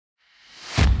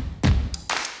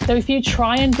So if you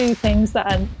try and do things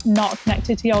that are not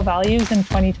connected to your values in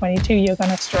 2022, you're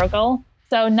going to struggle.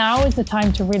 So now is the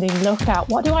time to really look at,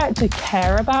 what do I actually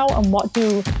care about, and what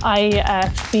do I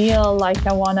feel like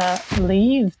I want to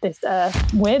leave this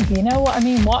earth with? You know what I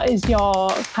mean? What is your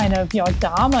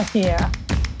dharma here?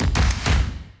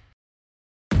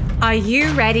 Are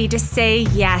you ready to say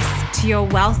yes to your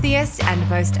wealthiest and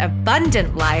most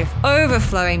abundant life,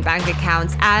 overflowing bank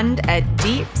accounts, and a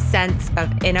deep sense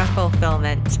of inner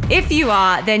fulfillment? If you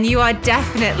are, then you are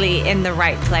definitely in the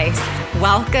right place.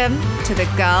 Welcome to the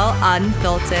Girl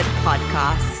Unfiltered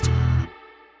podcast.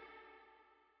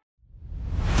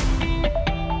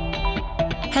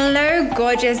 Hello,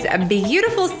 gorgeous,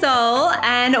 beautiful soul,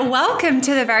 and welcome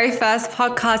to the very first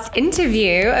podcast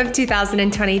interview of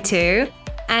 2022.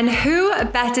 And who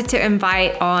better to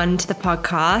invite on to the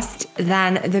podcast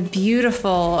than the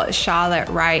beautiful Charlotte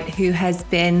Wright, who has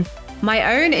been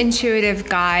my own intuitive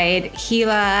guide,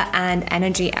 healer, and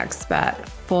energy expert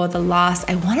for the last,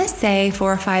 I want to say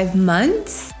 4 or 5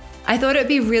 months. I thought it'd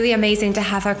be really amazing to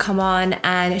have her come on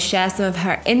and share some of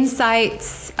her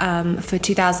insights for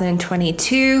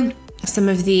 2022, some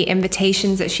of the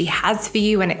invitations that she has for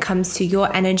you when it comes to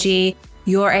your energy,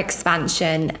 your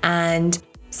expansion, and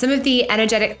some of the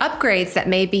energetic upgrades that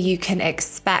maybe you can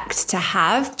expect to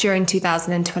have during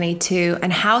 2022,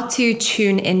 and how to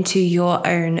tune into your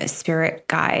own spirit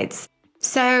guides.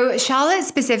 So Charlotte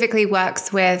specifically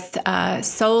works with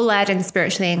soul-led and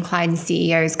spiritually inclined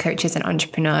CEOs, coaches, and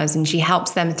entrepreneurs, and she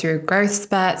helps them through growth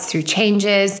spurts, through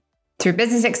changes, through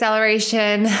business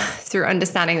acceleration, through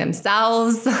understanding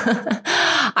themselves.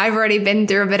 I've already been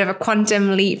through a bit of a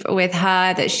quantum leap with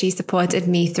her that she supported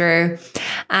me through.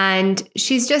 And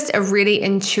she's just a really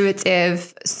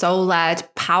intuitive, soul-led,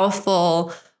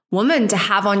 powerful woman to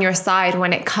have on your side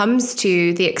when it comes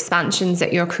to the expansions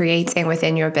that you're creating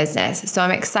within your business. So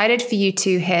I'm excited for you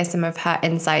to hear some of her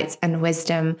insights and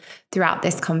wisdom throughout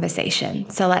this conversation.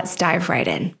 So let's dive right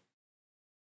in.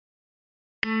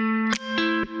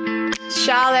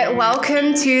 Charlotte,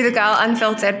 welcome to the Girl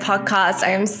Unfiltered podcast. I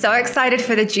am so excited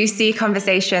for the juicy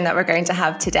conversation that we're going to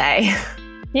have today.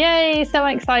 Yay, so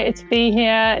excited to be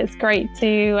here. It's great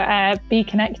to be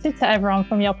connected to everyone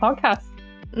from your podcast.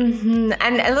 Mm-hmm.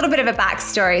 And a little bit of a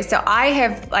backstory. So I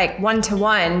have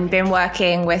one-to-one been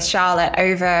working with Charlotte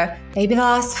over maybe the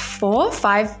last 4 or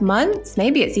 5 months.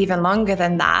 Maybe it's even longer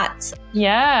than that.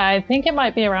 Yeah, I think it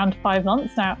might be around 5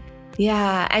 months now.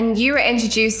 Yeah. And you were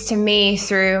introduced to me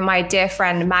through my dear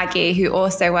friend, Maggie, who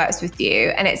also works with you.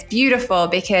 And it's beautiful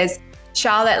because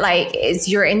Charlotte is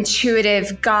your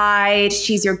intuitive guide.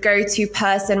 She's your go-to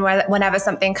person whenever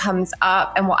something comes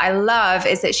up. And what I love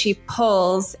is that she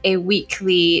pulls a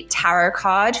weekly tarot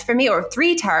card for me, or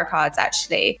 3 tarot cards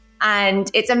actually.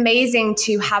 And it's amazing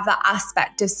to have that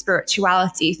aspect of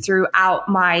spirituality throughout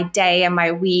my day and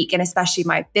my week, and especially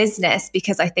my business,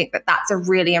 because I think that that's a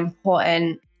really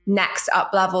important next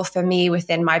up level for me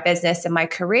within my business and my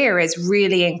career, is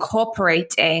really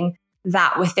incorporating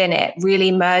that within it,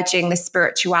 really merging the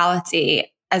spirituality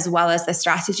as well as the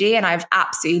strategy. And I've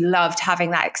absolutely loved having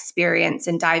that experience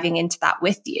and diving into that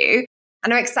with you.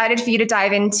 And I'm excited for you to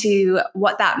dive into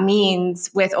what that means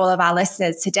with all of our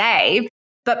listeners today.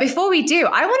 But before we do,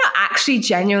 I want to actually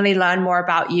genuinely learn more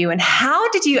about you. And how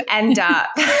did you end up?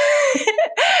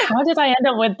 How did I end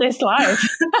up with this life?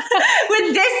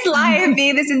 With this life,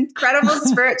 being this incredible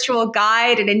spiritual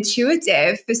guide and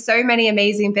intuitive for so many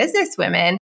amazing business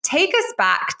women. Take us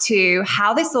back to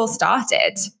how this all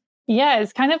started. Yeah,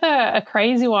 it's kind of a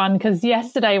crazy one, because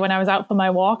yesterday when I was out for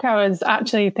my walk, I was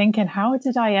actually thinking, how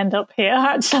did I end up here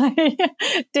actually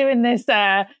doing this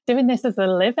as a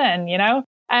living, you know?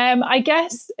 I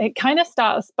guess it kind of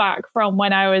starts back from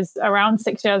when I was around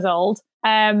 6 years old.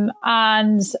 And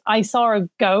I saw a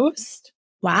ghost,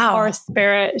 or a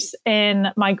spirit, in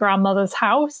my grandmother's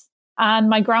house. And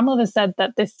my grandmother said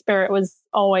that this spirit was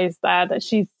always there, that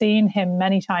she'd seen him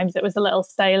many times. It was a little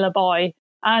sailor boy.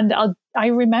 And I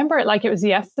remember it like it was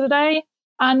yesterday.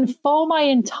 And for my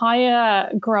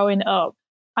entire growing up,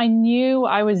 I knew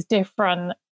I was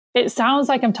different. It sounds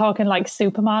like I'm talking like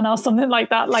Superman or something like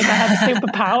that, like I had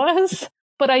superpowers.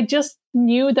 But I just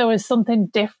knew there was something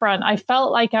different. I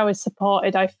felt like I was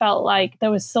supported. I felt like there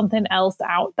was something else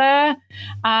out there.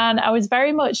 And I was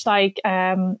very much like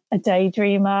a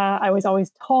daydreamer. I was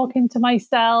always talking to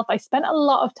myself. I spent a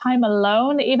lot of time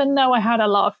alone. Even though I had a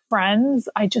lot of friends,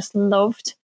 I just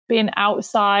loved being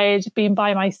outside, being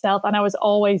by myself. And I was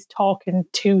always talking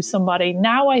to somebody.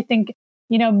 Now I think,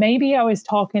 maybe I was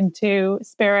talking to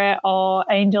spirit or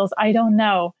angels. I don't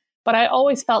know. But I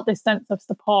always felt this sense of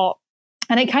support.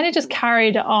 And it kind of just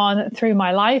carried on through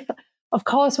my life. Of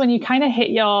course, when you kind of hit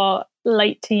your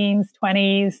late teens,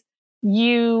 20s,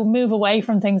 you move away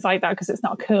from things like that because it's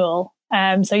not cool.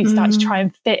 So you start to try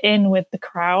and fit in with the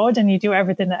crowd and you do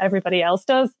everything that everybody else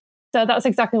does. So that's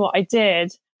exactly what I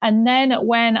did. And then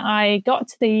when I got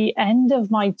to the end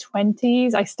of my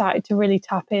 20s, I started to really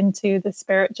tap into the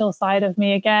spiritual side of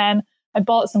me again. I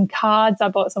bought some cards, I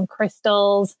bought some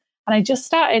crystals, and I just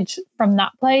started from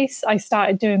that place. I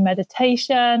started doing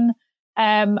meditation,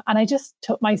 and I just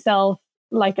took myself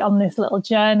like on this little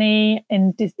journey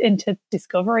into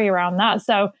discovery around that.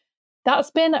 So that's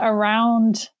been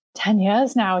around 10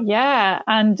 years now. Yeah.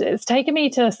 And it's taken me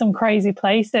to some crazy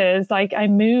places. Like I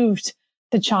moved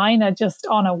to China just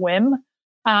on a whim.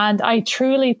 And I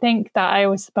truly think that I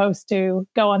was supposed to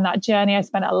go on that journey. I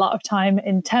spent a lot of time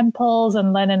in temples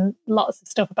and learning lots of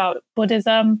stuff about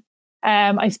Buddhism.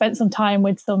 I spent some time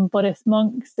with some Buddhist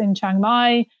monks in Chiang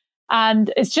Mai.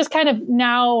 And it's just kind of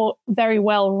now very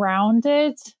well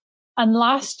rounded. And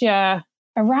last year,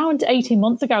 around 18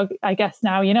 months ago, I guess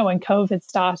now, when COVID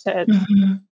started,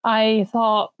 I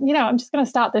thought, I'm just going to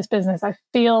start this business. I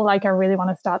feel like I really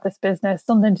want to start this business,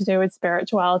 something to do with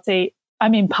spirituality. I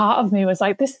mean, part of me was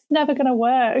like, this is never going to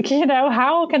work.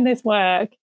 How can this work?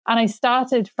 And I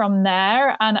started from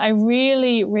there. And I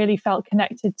really, really felt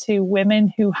connected to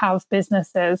women who have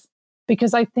businesses,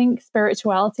 because I think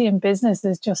spirituality and business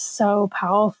is just so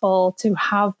powerful. To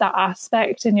have that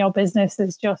aspect in your business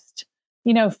is just,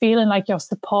 feeling like you're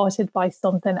supported by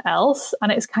something else.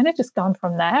 And it's kind of just gone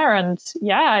from there. And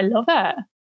yeah, I love it.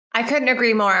 I couldn't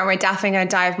agree more. And we're definitely going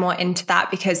to dive more into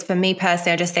that, because for me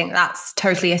personally, I just think that's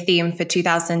totally a theme for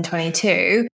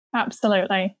 2022.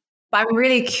 Absolutely. But I'm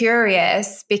really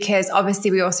curious because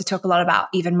obviously we also talk a lot about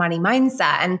even money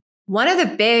mindset. And one of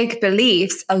the big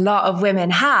beliefs a lot of women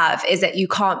have is that you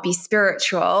can't be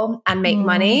spiritual and make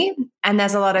money. And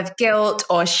there's a lot of guilt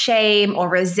or shame or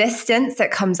resistance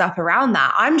that comes up around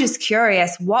that. I'm just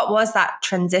curious, what was that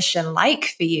transition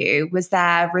like for you? Was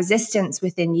there resistance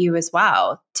within you as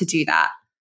well to do that?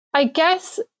 I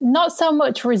guess not so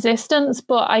much resistance,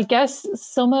 but I guess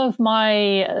some of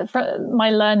my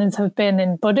learnings have been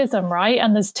in Buddhism, right?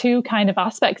 And there's two kind of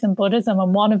aspects in Buddhism.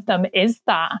 And one of them is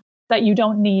that you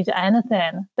don't need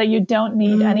anything, that you don't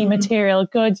need any material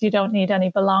goods, you don't need any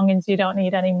belongings, you don't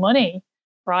need any money,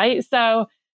 right? So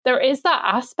there is that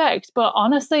aspect. But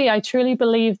honestly, I truly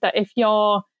believe that if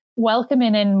you're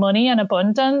welcoming in money and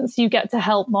abundance, you get to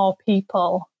help more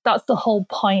people. That's the whole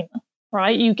point,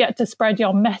 right? You get to spread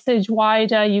your message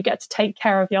wider, you get to take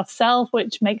care of yourself,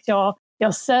 which makes your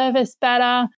service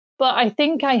better. But I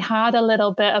think I had a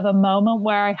little bit of a moment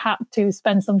where I had to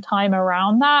spend some time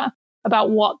around that,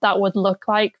 about what that would look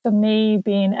like for me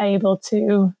being able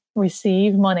to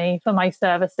receive money for my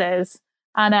services.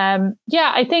 And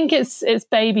I think it's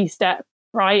baby step,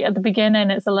 right? At the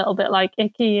beginning, it's a little bit like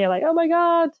icky. You're like, oh my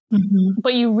God.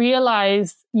 But you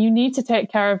realize you need to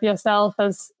take care of yourself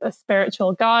as a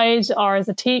spiritual guide or as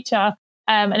a teacher.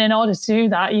 And in order to do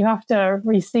that, you have to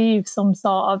receive some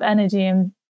sort of energy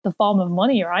in the form of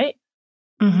money, right?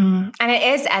 And it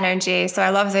is energy. So I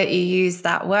love that you use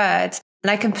that word. And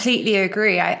I completely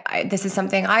agree. This is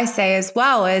something I say as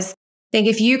well, is I think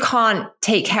if you can't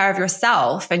take care of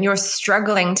yourself and you're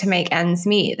struggling to make ends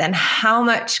meet, then how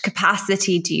much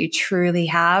capacity do you truly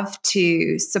have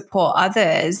to support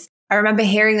others? I remember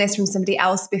hearing this from somebody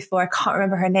else before. I can't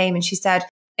remember her name. And she said,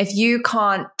 if you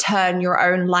can't turn your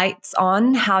own lights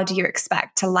on, how do you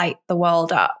expect to light the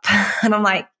world up? And I'm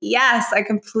like, yes, I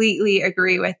completely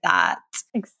agree with that.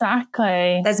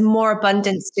 Exactly. There's more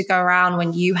abundance to go around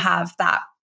when you have that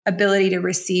ability to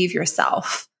receive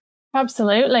yourself.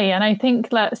 Absolutely. And I think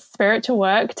that spiritual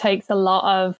work takes a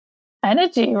lot of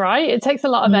energy, right? It takes a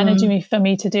lot of energy for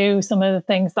me to do some of the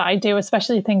things that I do,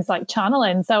 especially things like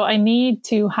channeling. So I need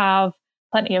to have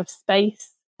plenty of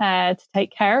space to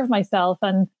take care of myself.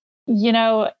 And,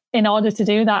 in order to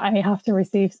do that, I have to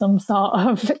receive some sort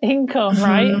of income,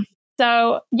 right?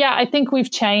 So, yeah, I think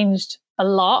we've changed a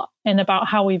lot in about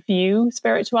how we view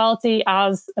spirituality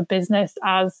as a business,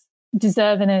 as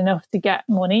deserving enough to get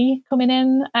money coming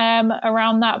in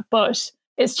around that. But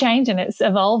it's changing, it's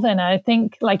evolving. I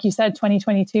think, like you said,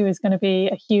 2022 is going to be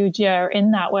a huge year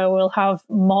in that, where we'll have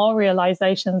more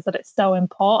realizations that it's so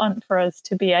important for us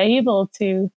to be able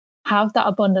to have that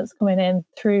abundance coming in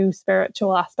through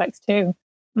spiritual aspects too.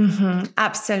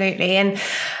 Absolutely. And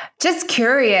just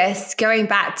curious, going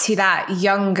back to that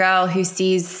young girl who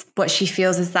sees what she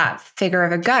feels as that figure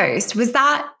of a ghost, was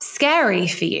that scary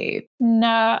for you?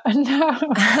 No.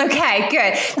 Okay,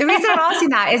 good. The reason I'm asking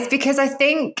that is because I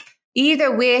think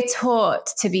either we're taught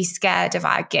to be scared of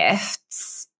our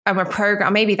gifts and we're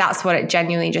programmed, maybe that's what it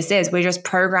genuinely just is. We're just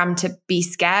programmed to be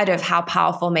scared of how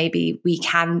powerful maybe we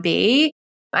can be.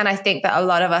 And I think that a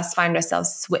lot of us find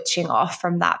ourselves switching off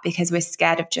from that because we're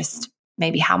scared of just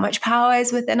maybe how much power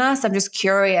is within us. I'm just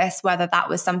curious whether that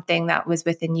was something that was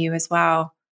within you as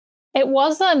well. It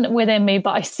wasn't within me,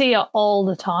 but I see it all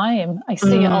the time. I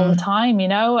see it all the time, you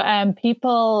know,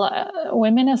 people,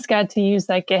 women are scared to use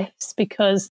their gifts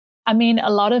because, I mean, a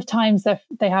lot of times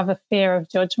they have a fear of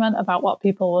judgment about what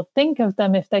people will think of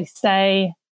them if they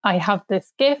say, I have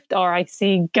this gift or I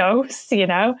see ghosts, you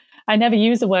know. I never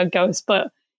use the word ghost, but,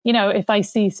 you know, if I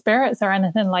see spirits or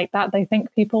anything like that, they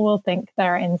think people will think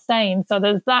they're insane. So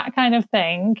there's that kind of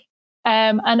thing.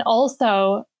 And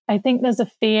also, I think there's a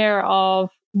fear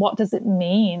of, what does it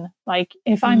mean? Like,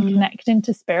 if I'm connecting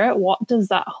to spirit, what does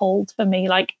that hold for me?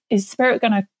 Like, is spirit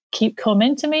going to keep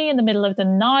coming to me in the middle of the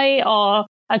night, or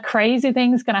are crazy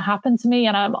things going to happen to me?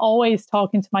 And I'm always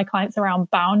talking to my clients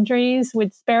around boundaries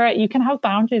with spirit. You can have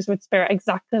boundaries with spirit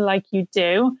exactly like you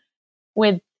do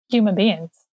with human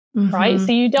beings, right?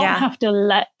 So you don't have to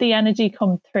let the energy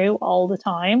come through all the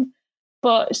time.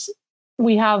 But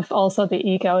we have also the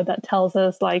ego that tells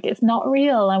us like it's not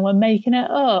real and we're making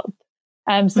it up.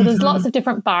 So there's lots of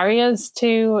different barriers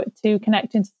to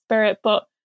connecting to spirit, but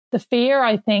the fear,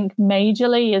 I think,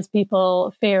 majorly is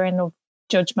people fearing of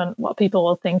judgment, what people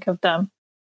will think of them.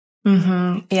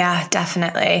 Yeah,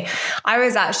 definitely.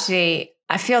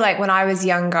 I feel like when I was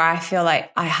younger, I feel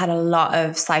like I had a lot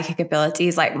of psychic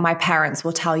abilities. Like my parents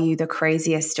will tell you the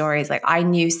craziest stories. Like I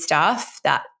knew stuff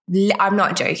that, I'm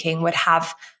not joking, would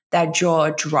have their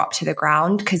jaw drop to the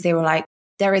ground because they were like,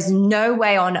 there is no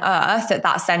way on earth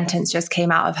that sentence just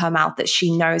came out of her mouth that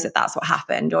she knows that that's what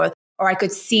happened. Or I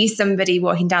could see somebody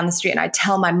walking down the street and I'd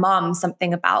tell my mom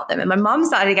something about them. And my mom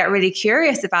started to get really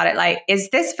curious about it. Like, is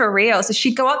this for real? So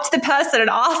she'd go up to the person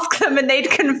and ask them and they'd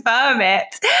confirm it.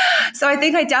 So I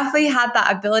think I definitely had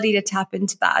that ability to tap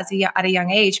into that at a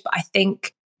young age. But I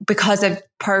think because of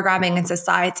programming in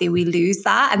society, we lose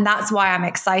that. And that's why I'm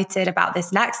excited about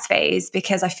this next phase,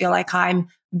 because I feel like I'm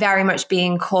very much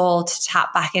being called to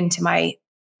tap back into my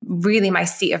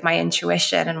seat of my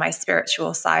intuition and my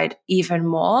spiritual side even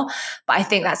more. But I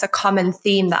think that's a common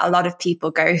theme that a lot of people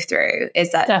go through,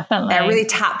 is that they're really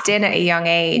tapped in at a young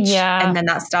age. And then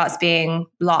that starts being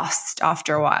lost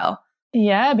after a while.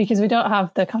 Yeah, because we don't have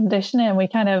the conditioning. We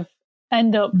kind of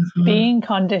end up being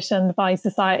conditioned by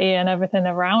society and everything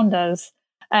around us.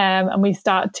 And we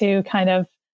start to kind of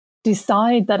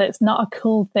decide that it's not a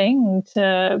cool thing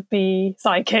to be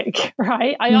psychic,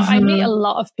 right? I meet a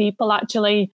lot of people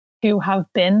actually who have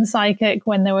been psychic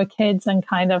when they were kids and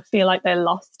kind of feel like they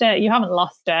lost it. You haven't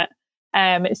lost it.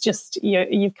 It's just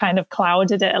you've kind of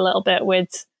clouded it a little bit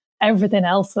with everything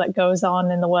else that goes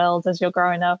on in the world as you're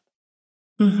growing up.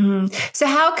 So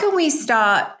how can we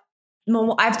start?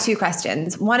 Well, I have two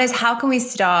questions. One is, how can we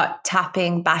start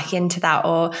tapping back into that?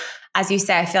 Or as you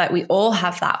say, I feel like we all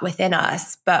have that within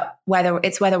us, but whether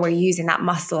we're using that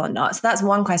muscle or not. So that's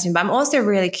one question. But I'm also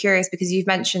really curious because you've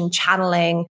mentioned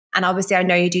channeling, and obviously I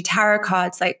know you do tarot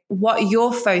cards, like what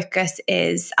your focus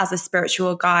is as a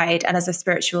spiritual guide and as a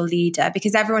spiritual leader,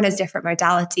 because everyone has different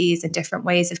modalities and different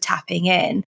ways of tapping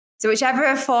in. So whichever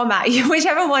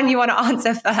one you want to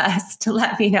answer first,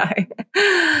 let me know.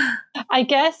 I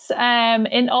guess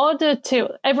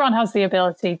everyone has the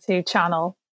ability to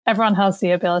channel. Everyone has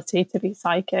the ability to be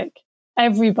psychic.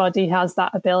 Everybody has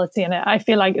that ability. And I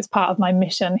feel like it's part of my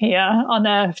mission here on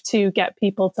Earth to get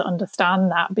people to understand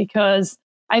that, because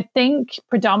I think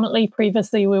predominantly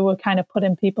previously we were kind of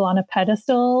putting people on a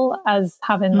pedestal as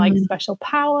having like special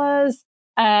powers.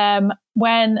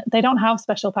 When they don't have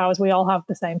special powers, we all have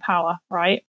the same power,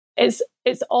 right? It's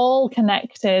all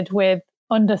connected with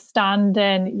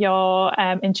understanding your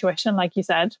intuition, like you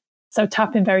said. So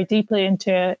tapping very deeply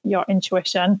into your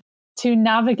intuition to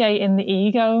navigate in the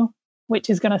ego, which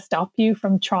is going to stop you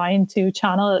from trying to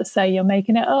channel it. Say you're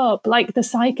making it up, like the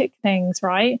psychic things,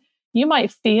 right? You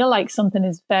might feel like something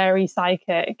is very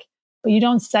psychic, but you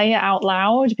don't say it out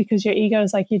loud because your ego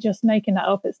is like, you're just making that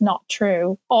up. It's not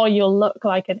true. Or you'll look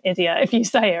like an idiot if you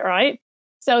say it, right?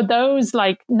 So those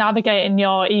like navigating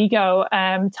your ego,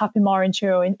 tapping more into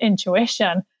your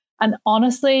intuition, and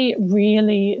honestly,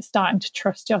 really starting to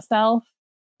trust yourself,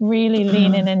 really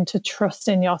leaning into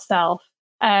trusting yourself.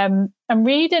 And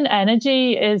reading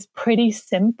energy is pretty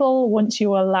simple once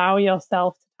you allow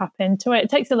yourself to tap into it. It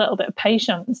takes a little bit of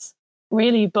patience,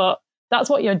 really, but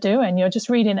that's what you're doing. You're just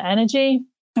reading energy.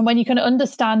 And when you can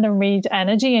understand and read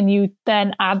energy and you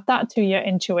then add that to your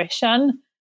intuition,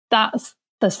 that's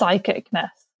the psychicness.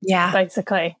 Yeah.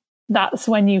 Basically, that's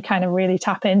when you kind of really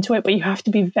tap into it. But you have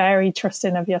to be very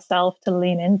trusting of yourself to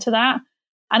lean into that.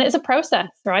 And it's a process,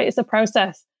 right? It's a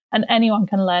process. And anyone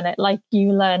can learn it like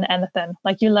you learn anything,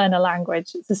 like you learn a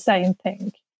language. It's the same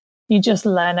thing. You just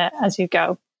learn it as you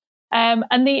go.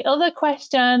 And the other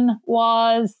question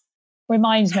was,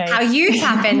 remind me. How you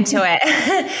tap into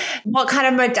it. What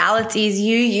kind of modalities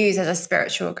you use as a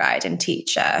spiritual guide and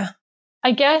teacher?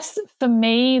 I guess for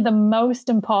me, the most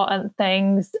important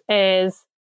things is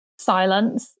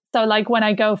silence. So like when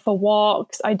I go for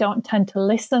walks, I don't tend to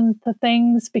listen to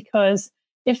things, because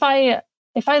if I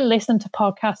listen to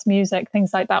podcast music,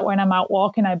 things like that, when I'm out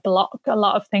walking, I block a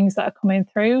lot of things that are coming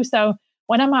through. So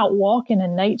when I'm out walking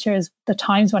in nature is the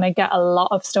times when I get a lot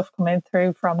of stuff coming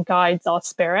through from guides or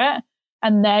spirit.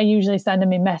 And they're usually sending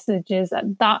me messages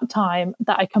at that time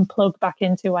that I can plug back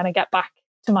into when I get back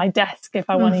to my desk if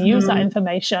I want to use that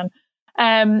information.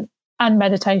 And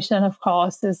meditation, of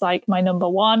course, is like my number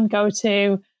one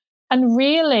go-to. And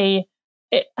really,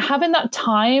 having that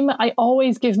time, I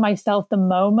always give myself the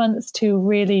moments to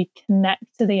really connect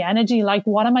to the energy. Like,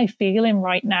 what am I feeling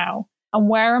right now? And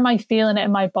where am I feeling it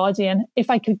in my body? And if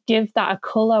I could give that a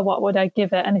color, what would I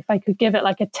give it? And if I could give it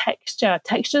like a texture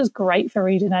is great for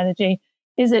reading energy.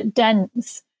 Is it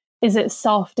dense? Is it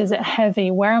soft? Is it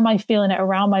heavy? Where am I feeling it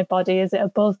around my body? Is it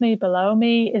above me, below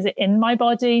me? Is it in my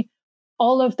body?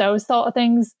 All of those sort of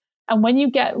things. And when you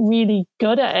get really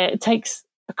good at it, it takes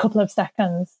a couple of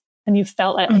seconds and you've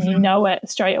felt it and you know it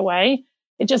straight away.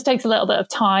 It just takes a little bit of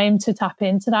time to tap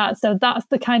into that. So that's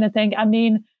the kind of thing. I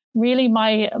mean, really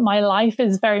my life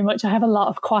is very much, I have a lot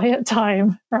of quiet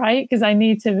time, right? Because I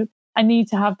need to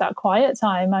have that quiet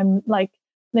time. I'm like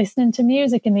listening to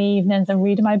music in the evenings and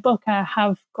reading my book. I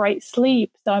have great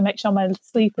sleep, so I make sure my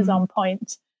sleep is on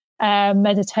point.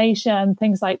 Meditation,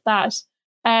 things like that.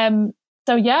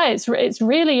 So yeah, it's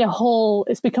really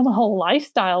it's become a whole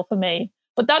lifestyle for me.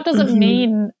 But that doesn't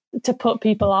mean to put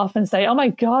people off and say, oh my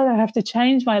God, I have to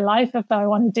change my life if I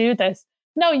want to do this.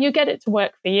 No, you get it to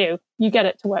work for you. You get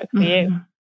it to work for you.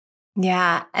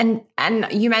 Yeah. And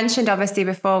you mentioned, obviously,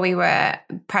 before we were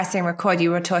pressing record,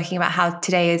 you were talking about how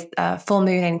today is full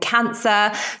moon in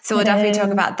Cancer. So we'll definitely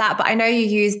talk about that. But I know you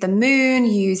use the moon,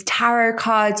 you use tarot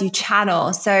cards, you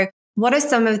channel. So what are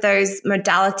some of those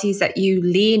modalities that you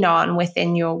lean on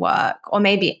within your work, or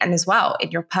maybe, and as well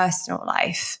in your personal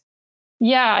life?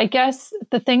 Yeah, I guess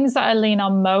the things that I lean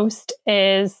on most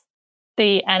is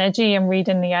the energy and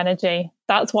reading the energy.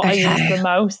 That's what I use the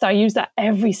most. I use that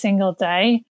every single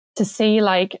day to see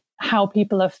like how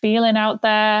people are feeling out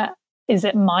there. Is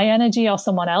it my energy or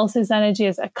someone else's energy?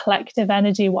 Is it a collective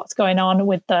energy? What's going on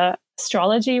with the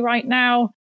astrology right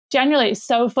now? Generally, it's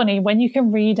so funny when you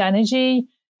can read energy,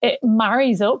 it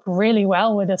marries up really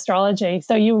well with astrology.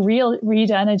 So you read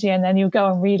energy and then you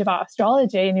go and read about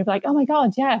astrology and you're like, oh my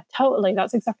God, yeah, totally.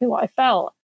 That's exactly what I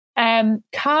felt.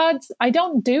 Cards, I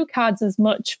don't do cards as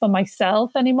much for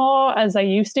myself anymore as I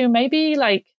used to. Maybe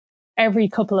like every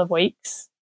couple of weeks,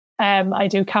 I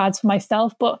do cards for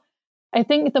myself. But I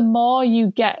think the more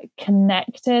you get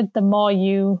connected, the more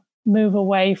you move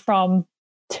away from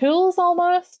tools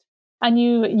almost, and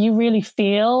you really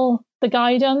feel the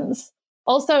guidance.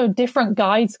 Also, different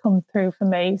guides come through for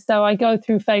me. So I go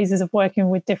through phases of working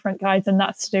with different guides, and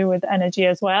that's to do with energy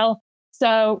as well.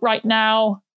 So right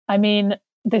now, I mean,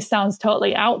 this sounds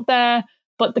totally out there,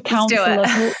 but the Council of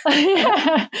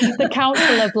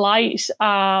Light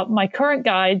are my current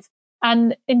guides.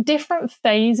 And in different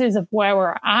phases of where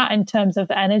we're at in terms of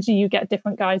energy, you get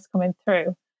different guides coming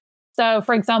through. So,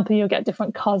 for example, you'll get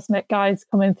different cosmic guides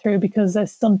coming through because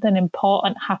there's something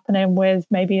important happening with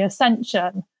maybe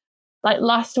ascension. Like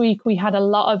last week, we had a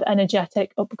lot of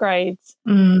energetic upgrades.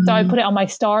 So I put it on my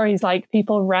stories, like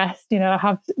people rest,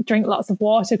 drink lots of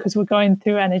water because we're going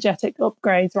through energetic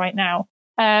upgrades right now.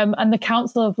 And the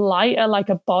Council of Light are like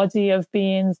a body of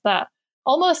beings that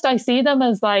almost I see them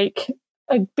as like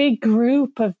a big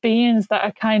group of beings that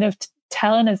are kind of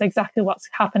telling us exactly what's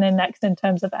happening next in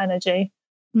terms of energy.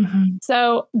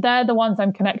 So they're the ones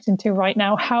I'm connecting to right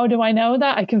now. How do I know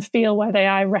that? I can feel where they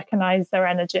are, I recognize their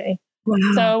energy. Wow.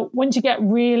 So once you get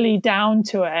really down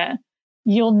to it,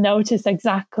 you'll notice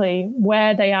exactly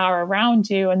where they are around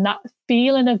you. And that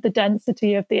feeling of the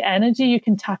density of the energy, you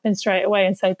can tap in straight away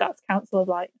and say, that's Council of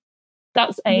Light.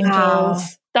 That's angels. Wow.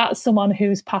 That's someone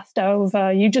who's passed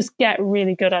over. You just get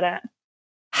really good at it.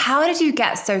 How did you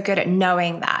get so good at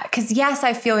knowing that? Because yes,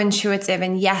 I feel intuitive,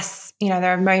 and yes,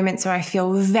 there are moments where I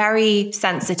feel very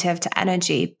sensitive to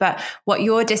energy, but what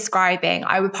you're describing,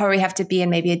 I would probably have to be in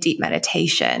maybe a deep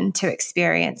meditation to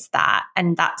experience that.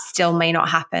 And that still may not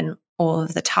happen all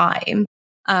of the time.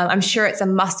 I'm sure it's a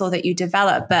muscle that you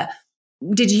develop, but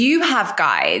did you have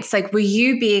guides? Like, were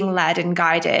you being led and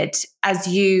guided as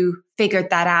you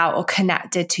figured that out or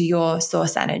connected to your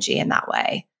source energy in that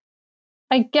way?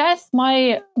 I guess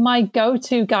my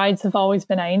go-to guides have always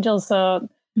been angels. So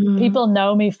people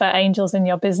know me for Angels in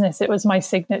Your Business. It was my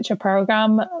signature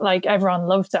program. Like, everyone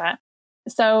loved it.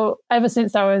 So ever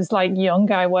since I was like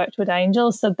young, I worked with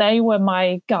angels. So they were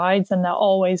my guides and they're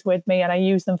always with me, and I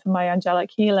use them for my angelic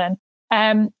healing.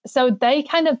 So they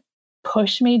kind of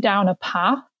push me down a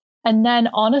path. And then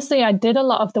honestly, I did a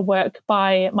lot of the work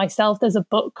by myself. There's a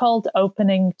book called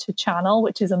Opening to Channel,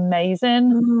 which is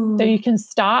amazing. Ooh. So you can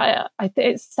start, I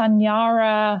think it's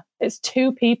Sanyara. It's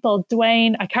two people,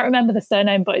 Dwayne. I can't remember the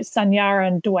surname, but it's Sanyara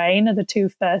and Dwayne are the two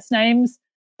first names.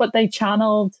 But they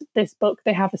channeled this book.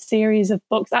 They have a series of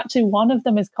books. Actually, one of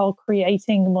them is called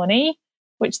Creating Money,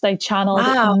 which they channeled.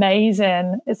 Wow. It's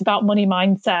amazing. It's about money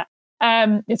mindset.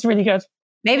 It's really good.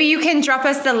 Maybe you can drop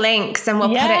us the links and we'll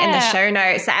put it in the show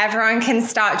notes so everyone can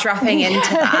start dropping into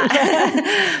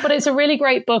that. But it's a really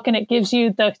great book, and it gives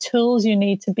you the tools you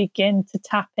need to begin to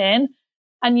tap in.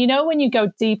 And you know, when you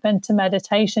go deep into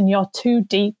meditation, you're too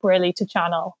deep really to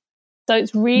channel. So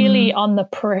it's really on the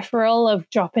peripheral of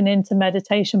dropping into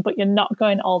meditation, but you're not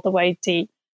going all the way deep.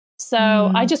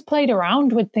 So I just played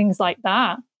around with things like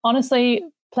that. Honestly,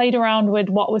 played around with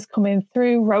what was coming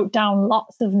through, wrote down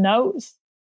lots of notes.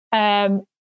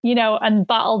 You know, and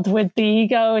battled with the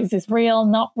ego. Is this real,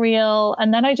 not real?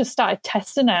 And then I just started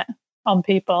testing it on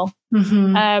people.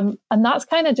 And that's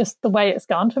kind of just the way it's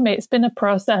gone for me. It's been a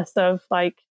process of,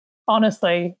 like,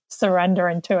 honestly,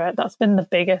 surrendering to it. That's been the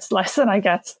biggest lesson, I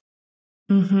guess.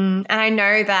 And I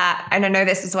know that, and I know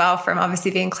this as well from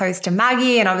obviously being close to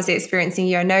Maggie and obviously experiencing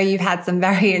you. I know you've had some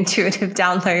very intuitive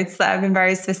downloads that have been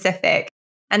very specific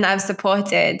and that have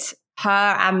supported her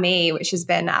and me, which has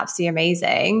been absolutely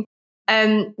amazing.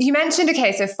 You mentioned,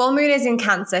 okay, so full moon is in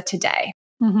Cancer today.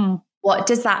 What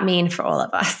does that mean for all of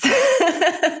us?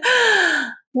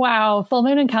 Wow. Full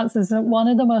moon in Cancer is one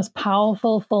of the most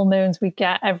powerful full moons we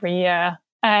get every year.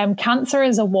 Cancer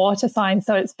is a water sign,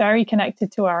 so it's very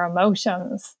connected to our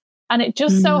emotions. And it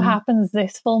just so happens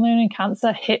this full moon in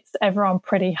Cancer hits everyone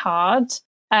pretty hard.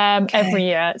 Every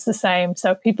year it's the same.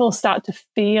 So people start to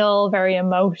feel very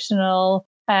emotional.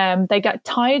 They get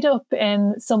tied up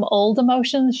in some old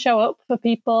emotions, show up for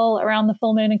people around the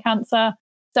full moon in Cancer.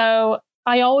 So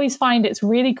I always find it's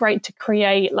really great to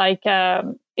create, like,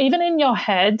 even in your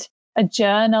head, a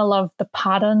journal of the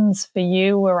patterns for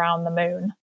you around the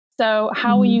moon. So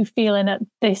how were you feeling at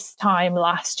this time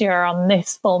last year on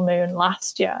this full moon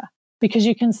last year? Because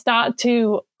you can start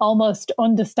to almost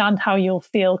understand how you'll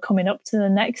feel coming up to the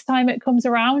next time it comes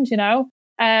around, you know?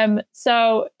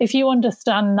 So if you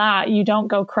understand that, you don't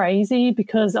go crazy,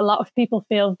 because a lot of people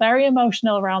feel very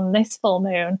emotional around this full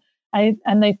moon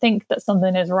and they think that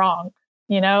something is wrong,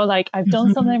 you know, like, I've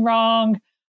done something wrong.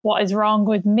 What is wrong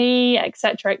with me, et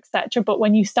cetera, et cetera. But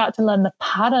when you start to learn the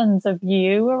patterns of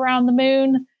you around the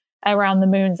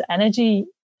moon's energy,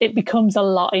 it becomes a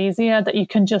lot easier that you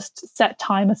can just set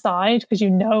time aside because you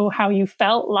know how you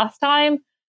felt last time,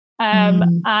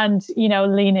 and, you know,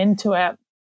 lean into it.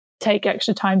 Take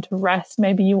extra time to rest.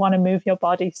 Maybe you want to move your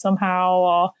body somehow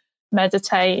or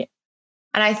meditate.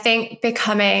 And I think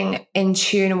becoming in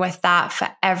tune with that for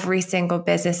every single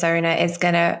business owner is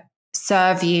going to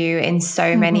serve you in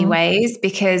so many ways,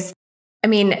 because I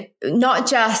mean, not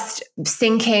just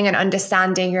syncing and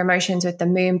understanding your emotions with the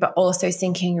moon, but also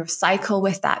syncing your cycle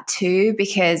with that too,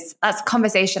 because that's a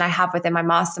conversation I have within my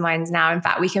masterminds now. In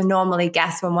fact, we can normally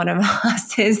guess when one of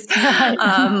us is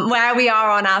where we are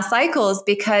on our cycles,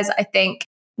 because I think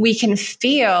we can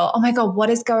feel, oh my God, what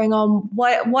is going on?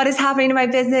 What is happening to my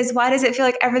business? Why does it feel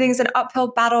like everything's an uphill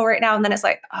battle right now? And then it's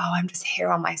like, oh, I'm just here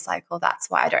on my cycle. That's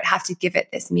why I don't have to give it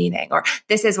this meaning, or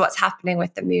this is what's happening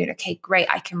with the moon. Okay, great.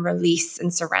 I can release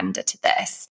and surrender to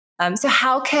this. So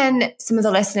how can some of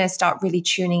the listeners start really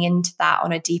tuning into that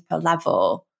on a deeper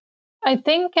level? I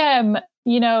think,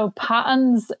 you know,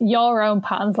 patterns, your own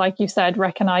patterns, like you said,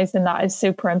 recognizing that is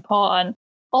super important.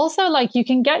 Also, like, you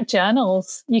can get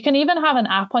journals. You can even have an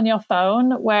app on your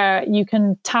phone where you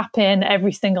can tap in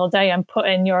every single day and put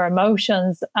in your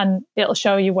emotions, and it'll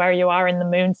show you where you are in the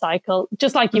moon cycle,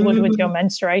 just like you would with your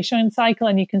menstruation cycle,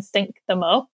 and you can sync them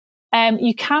up.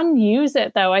 You can use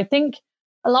it, though. I think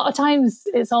a lot of times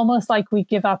it's almost like we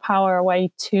give our power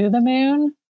away to the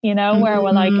moon, you know, where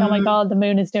we're like, oh my God, the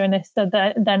moon is doing this, so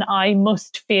then I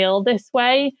must feel this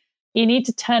way. You need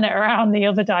to turn it around the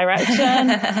other direction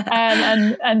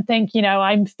and think, you know,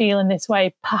 I'm feeling this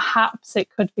way. Perhaps it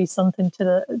could be something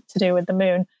to do with the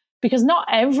moon, because not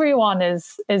everyone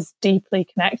is deeply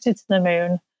connected to the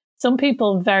moon. some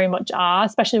people very much are,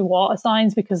 especially water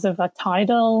signs, because of a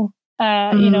tidal,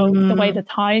 the way the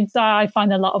tides are. I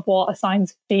find a lot of water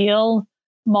signs feel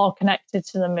more connected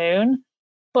to the moon.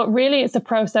 But really, it's a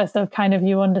process of kind of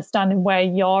you understanding where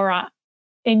you're at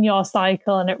in your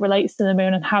cycle, and it relates to the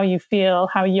moon and how you feel,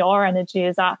 how your energy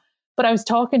is at. But I was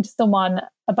talking to someone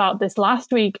about this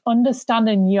last week.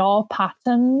 Understanding your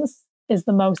patterns is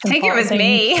the most important thing. I think it was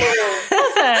me.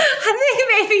 Was it? I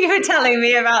think maybe you were telling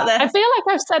me about this. I feel like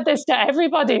I've said this to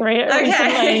everybody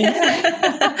recently.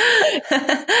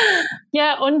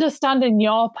 Yeah, understanding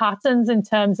your patterns in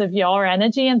terms of your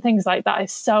energy and things like that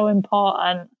is so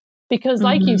important. Because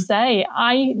like you say,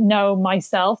 I know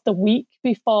myself the week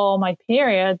before my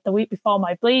period, the week before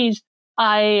my bleed,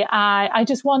 I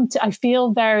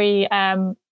feel very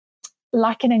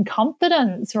lacking in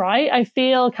confidence, right? I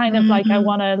feel kind of like I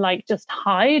want to like just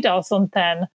hide or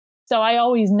something. So I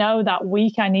always know that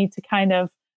week I need to kind of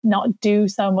not do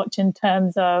so much in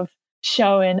terms of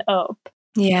showing up.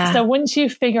 Yeah. So once you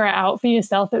figure it out for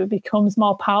yourself, it becomes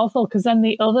more powerful, because then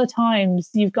the other times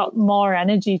you've got more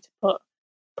energy to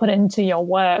put into your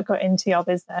work or into your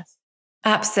business.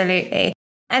 Absolutely.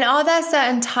 And are there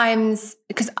certain times,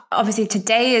 because obviously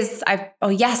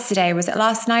yesterday, was it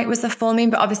last night was the full moon,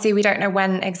 but obviously we don't know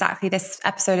when exactly this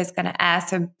episode is going to air,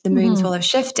 so the moons will have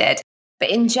shifted. But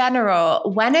in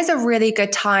general, when is a really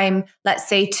good time, let's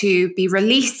say, to be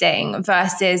releasing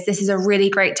versus this is a really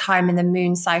great time in the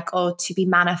moon cycle to be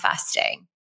manifesting?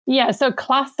 Yeah, so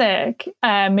classic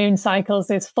moon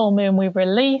cycles is full moon, we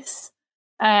release.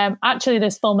 Actually,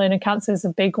 this full moon in Cancer is a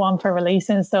big one for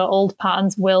releasing. So old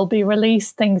patterns will be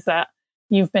released, things that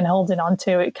you've been holding on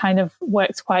to. It kind of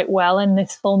works quite well in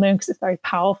this full moon because it's very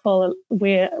powerful.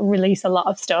 We release a lot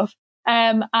of stuff.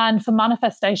 And for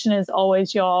manifestation is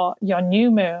always your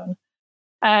new moon.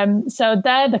 So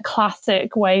they're the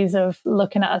classic ways of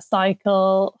looking at a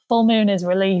cycle. Full moon is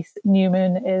release, new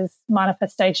moon is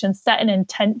manifestation, setting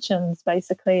intentions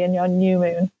basically in your new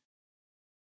moon.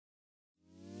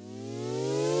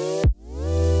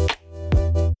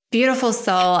 Beautiful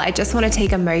soul, I just want to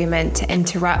take a moment to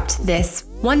interrupt this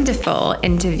wonderful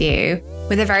interview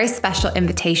with a very special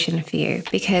invitation for you,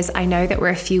 because I know that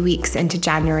we're a few weeks into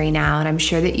January now, and I'm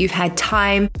sure that you've had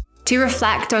time to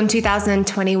reflect on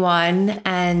 2021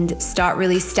 and start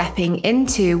really stepping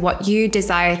into what you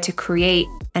desire to create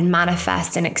and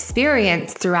manifest and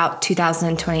experience throughout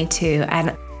 2022.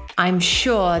 And I'm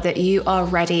sure that you are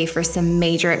ready for some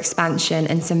major expansion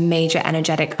and some major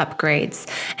energetic upgrades.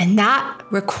 And that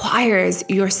requires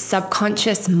your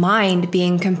subconscious mind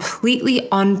being completely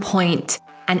on point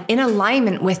and in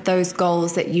alignment with those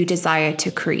goals that you desire to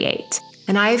create.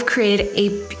 And I've created a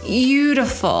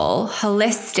beautiful,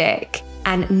 holistic,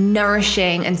 and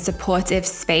nourishing and supportive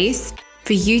space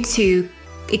for you to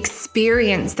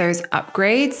experience those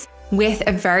upgrades with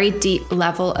a very deep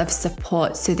level of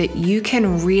support so that you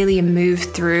can really move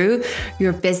through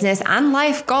your business and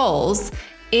life goals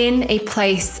in a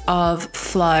place of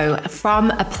flow,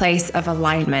 from a place of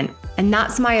alignment. And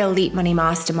that's my Elite Money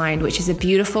Mastermind, which is a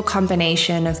beautiful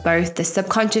combination of both the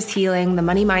subconscious healing, the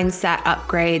money mindset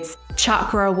upgrades,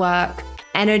 chakra work,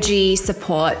 energy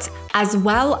support, as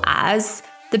well as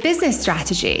the business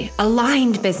strategy,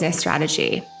 aligned business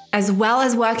strategy, as well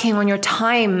as working on your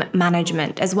time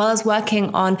management, as well as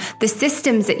working on the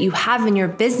systems that you have in your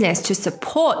business to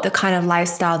support the kind of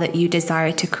lifestyle that you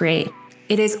desire to create.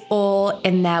 It is all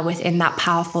in there within that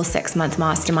powerful 6-month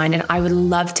mastermind. And I would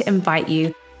love to invite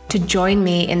you to join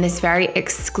me in this very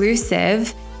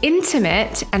exclusive,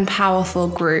 intimate, and powerful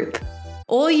group.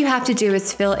 All you have to do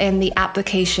is fill in the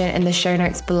application in the show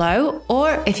notes below.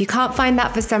 Or if you can't find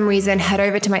that for some reason, head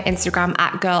over to my Instagram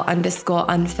at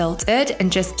girl_unfiltered and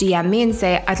just DM me and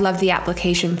say, I'd love the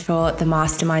application for the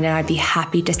mastermind, and I'd be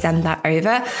happy to send that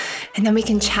over. And then we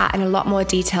can chat in a lot more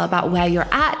detail about where you're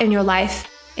at in your life,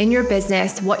 in your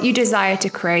business, what you desire to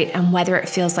create, and whether it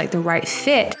feels like the right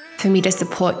fit for me to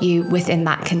support you within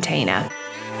that container.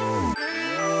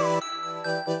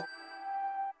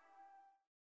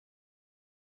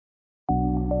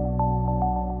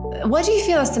 What do you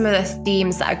feel are some of the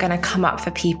themes that are going to come up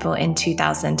for people in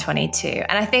 2022?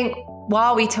 And I think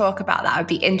while we talk about that, it would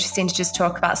be interesting to just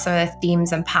talk about some of the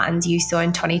themes and patterns you saw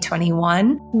in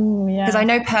 2021. Because I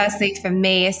know personally for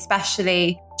me,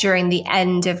 especially during the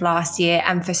end of last year,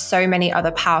 and for so many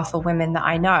other powerful women that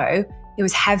I know, it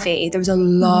was heavy. There was a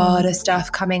lot of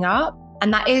stuff coming up.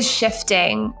 And that is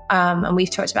shifting. And we've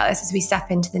talked about this as we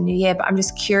step into the new year, but I'm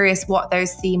just curious what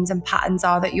those themes and patterns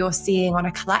are that you're seeing on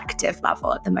a collective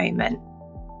level at the moment.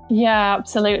 Yeah,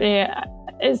 absolutely.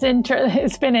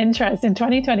 It's been interesting.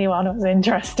 2021 was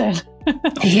interesting.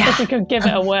 If we could give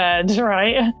it a word,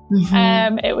 right?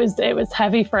 It was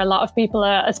heavy for a lot of people,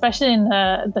 especially in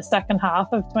the second half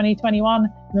of 2021.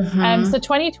 So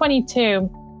 2022.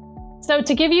 So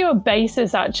to give you a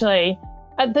basis, actually,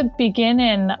 at the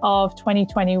beginning of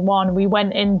 2021, we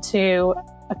went into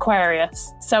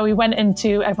Aquarius. So we went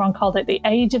into, everyone called it the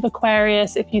age of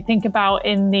Aquarius. If you think about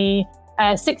in the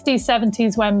 60s,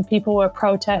 70s, when people were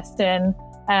protesting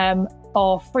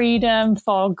for freedom,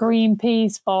 for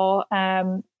Greenpeace, for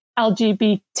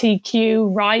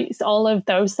LGBTQ rights, all of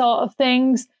those sort of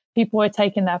things, people were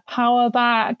taking their power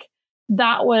back.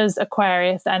 That was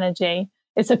Aquarius energy.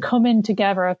 It's a coming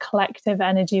together, a collective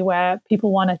energy where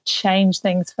people want to change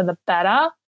things for the better.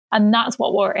 And that's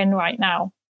what we're in right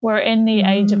now. We're in the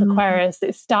age of Aquarius.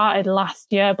 It started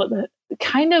last year, but the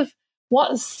kind of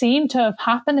what seemed to have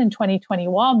happened in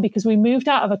 2021, because we moved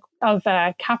out of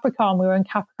Capricorn. We were in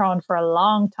Capricorn for a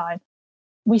long time.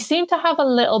 We seem to have a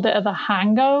little bit of a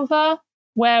hangover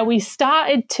where we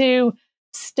started to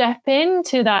step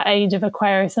into that age of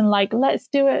Aquarius and like, let's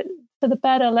do it for the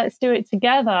better. Let's do it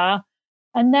together.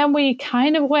 And then we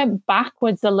kind of went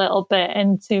backwards a little bit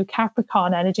into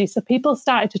Capricorn energy. So people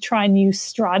started to try new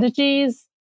strategies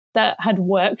that had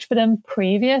worked for them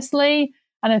previously.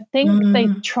 And I think they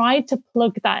tried to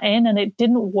plug that in and it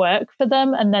didn't work for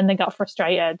them. And then they got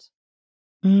frustrated.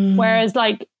 Whereas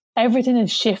like everything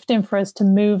is shifting for us to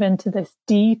move into this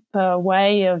deeper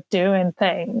way of doing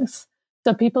things.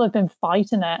 So people have been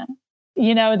fighting it.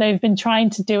 You know, they've been trying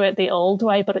to do it the old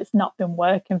way, but it's not been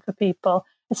working for people.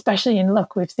 Especially in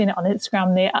look, we've seen it on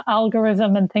Instagram, the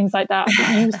algorithm and things like that.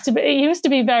 It used to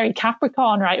be very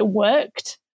Capricorn, right? It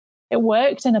worked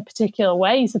in a particular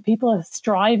way. So people are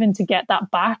striving to get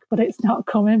that back, but it's not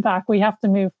coming back. We have to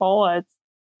move forward.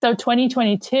 So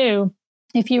 2022,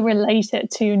 if you relate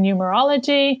it to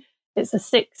numerology, it's a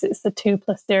 6, it's the 2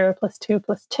 + 0 + 2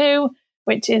 + 2,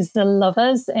 which is the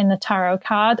lovers in the tarot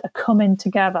card are coming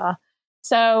together.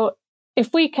 So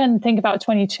if we can think about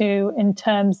 22 in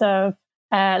terms of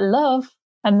love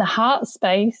and the heart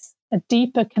space, a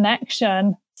deeper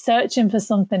connection, searching for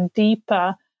something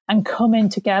deeper and coming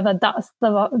together, that's the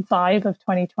vibe of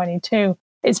 2022.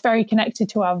 It's very connected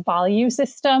to our value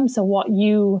system. So what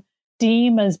you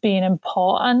deem as being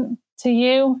important to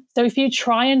you. So if you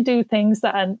try and do things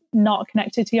that are not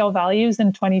connected to your values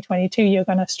in 2022, you're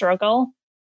going to struggle.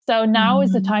 So now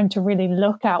is the time to really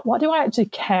look at, what do I actually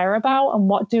care about and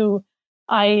what do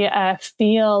I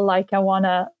feel like I want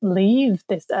to leave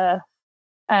this earth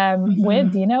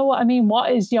with? You know what I mean?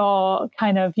 What is your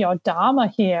kind of your dharma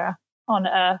here on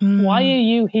earth? Why are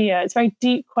you here? It's very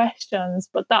deep questions,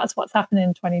 but that's what's happening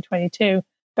in 2022.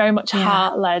 Very much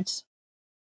heart-led.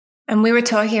 And we were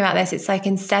talking about this. It's like,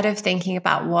 instead of thinking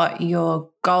about what your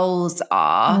goals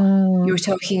are, you were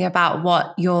talking about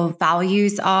what your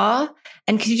values are.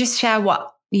 And could you just share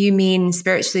what you mean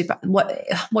spiritually, but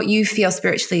what you feel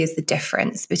spiritually is the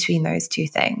difference between those two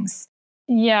things?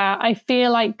 Yeah, I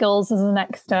feel like goals is an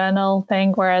external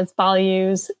thing, whereas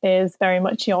values is very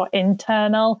much your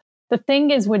internal. The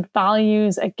thing is with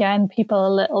values, again, people are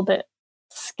a little bit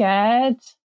scared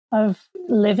of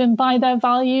living by their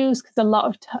values, because a lot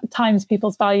of times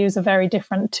people's values are very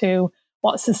different to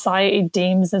what society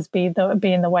deems as being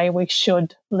the way we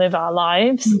should live our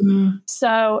lives.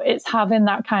 So it's having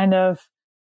that kind of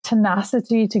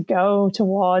tenacity to go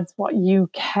towards what you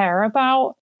care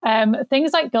about.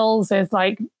 Things like goals is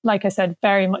like I said,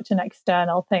 very much an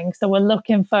external thing. So we're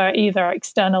looking for either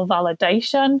external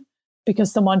validation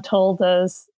because someone told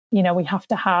us, you know, we have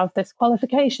to have this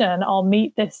qualification or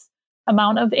meet this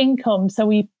amount of income. So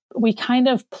we kind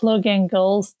of plug in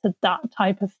goals to that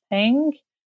type of thing.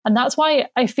 And that's why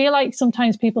I feel like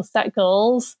sometimes people set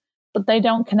goals, but they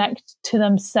don't connect to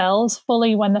themselves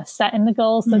fully when they're setting the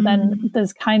goals. So then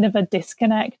there's kind of a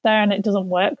disconnect there and it doesn't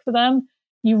work for them.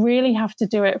 You really have to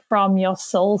do it from your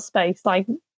soul space. Like,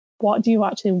 what do you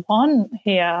actually want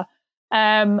here?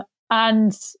 And,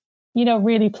 you know,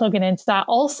 really plugging into that.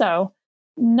 Also,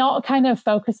 not kind of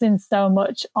focusing so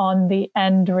much on the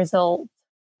end result,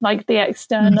 like the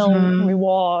external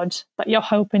reward that you're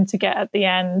hoping to get at the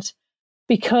end.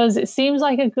 Because it seems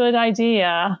like a good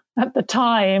idea at the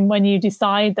time when you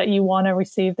decide that you want to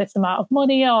receive this amount of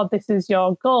money or this is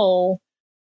your goal,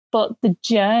 but the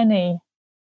journey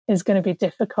is going to be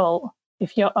difficult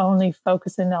if you're only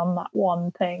focusing on that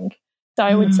one thing. So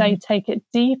I would say take it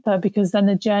deeper, because then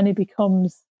the journey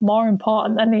becomes more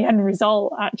important than the end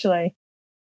result, actually.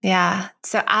 Yeah.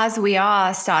 So as we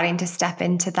are starting to step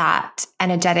into that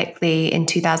energetically in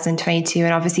 2022,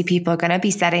 and obviously people are going to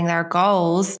be setting their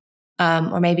goals,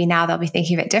 or maybe now they'll be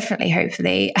thinking of it differently,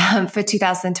 hopefully, for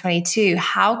 2022,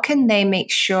 how can they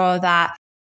make sure that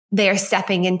they are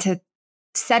stepping into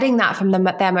setting that from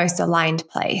their most aligned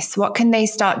place? What can they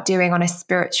start doing on a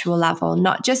spiritual level?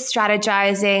 Not just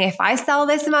strategizing, if I sell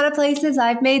this amount of places,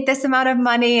 I've made this amount of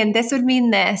money and this would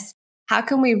mean this. How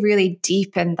can we really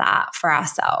deepen that for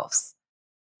ourselves?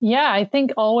 Yeah, I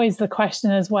think always the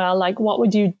question as well, like, what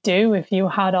would you do if you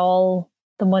had all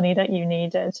the money that you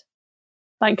needed?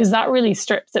 Like, because that really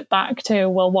strips it back to,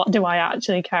 well, what do I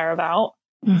actually care about?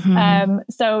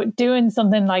 So doing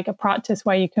something like a practice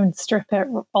where you can strip it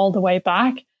all the way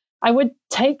back, I would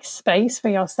take space for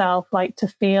yourself, like to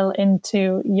feel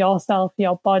into yourself,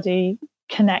 your body,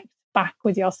 connect back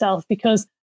with yourself, because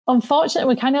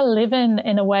unfortunately, we kind of live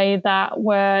in a way that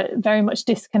we're very much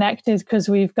disconnected because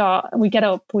we get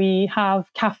up, we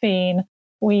have caffeine,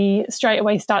 we straight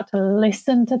away start to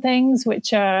listen to things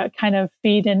which are kind of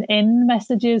feeding in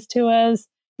messages to us,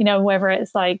 you know, whether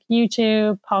it's like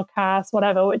YouTube, podcasts,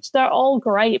 whatever, which they're all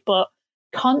great, but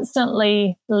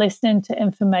constantly listening to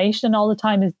information all the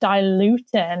time is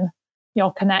diluting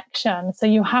your connection. So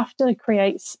you have to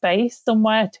create space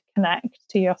somewhere to connect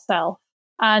to yourself.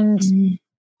 And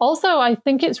also, I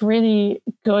think it's really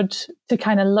good to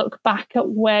kind of look back at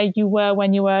where you were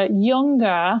when you were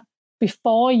younger,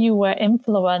 before you were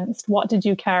influenced. What did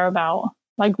you care about?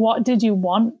 Like, what did you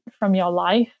want from your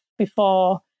life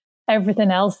before everything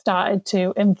else started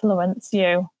to influence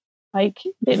you? Like,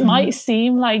 it might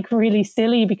seem like really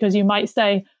silly because you might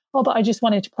say, oh, but I just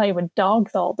wanted to play with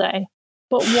dogs all day.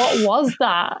 But what was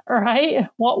that, right?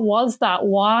 What was that?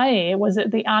 Why? Was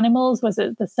it the animals? Was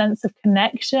it the sense of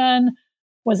connection?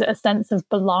 Was it a sense of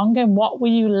belonging? What were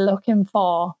you looking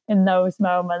for in those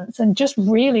moments? And just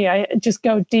really, I just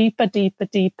go deeper, deeper,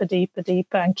 deeper, deeper,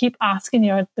 deeper, and keep asking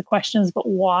you the questions, but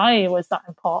why was that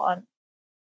important?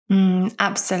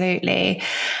 Absolutely.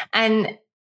 And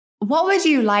what would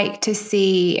you like to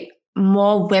see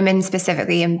more women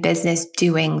specifically in business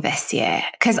doing this year?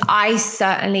 Because I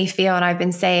certainly feel, and I've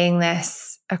been saying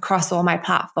this across all my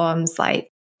platforms, like,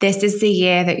 this is the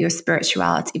year that your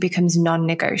spirituality becomes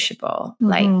non-negotiable.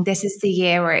 Like, this is the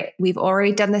year where we've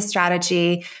already done the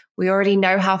strategy. We already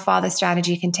know how far the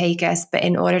strategy can take us. But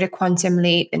in order to quantum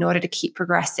leap, in order to keep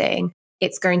progressing,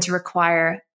 it's going to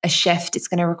require a shift. It's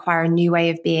going to require a new way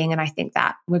of being. And I think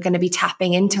that we're going to be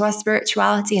tapping into our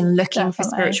spirituality and looking for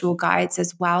spiritual guides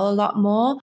as well a lot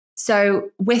more. So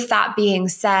with that being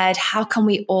said, how can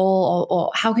we all,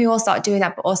 or how can you all start doing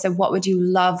that? But also, what would you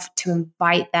love to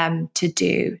invite them to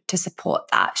do to support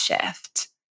that shift?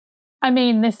 I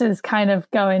mean, this is kind of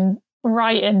going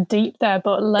right in deep there,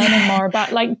 but learning more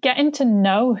about, like, getting to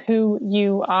know who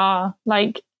you are.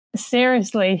 Like,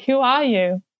 seriously, who are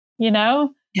you? You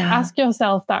know, ask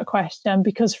yourself that question,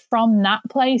 because from that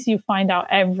place, you find out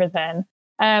everything.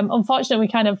 Unfortunately,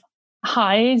 we kind of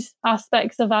hide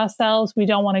aspects of ourselves. We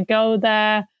don't want to go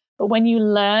there. But when you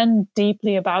learn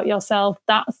deeply about yourself,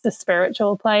 that's the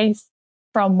spiritual place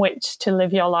from which to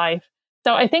live your life.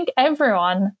 So I think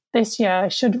everyone this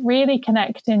year should really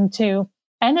connect into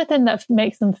anything that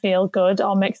makes them feel good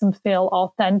or makes them feel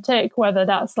authentic, whether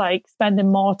that's like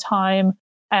spending more time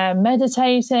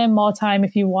meditating, more time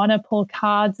if you want to pull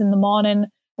cards in the morning.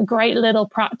 A great little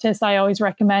practice I always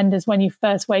recommend is when you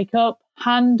first wake up,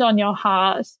 hand on your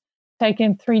heart, take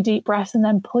in 3 deep breaths, and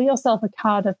then pull yourself a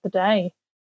card of the day.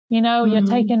 You know, you're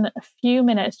taking a few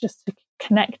minutes just to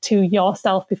connect to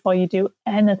yourself before you do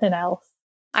anything else.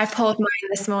 I pulled mine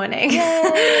this morning.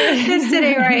 It's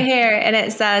sitting right here, and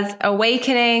it says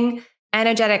awakening,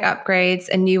 energetic upgrades,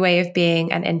 a new way of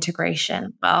being, and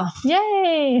integration. Well,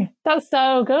 yay! That's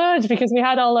so good, because we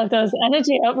had all of those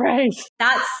energy upgrades.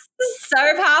 That's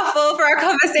so powerful for our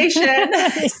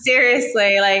conversation.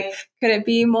 Seriously, like, could it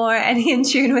be more any in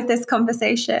tune with this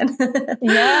conversation?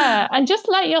 Yeah, and just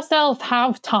let yourself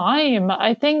have time.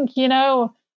 I think, you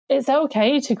know, it's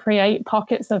okay to create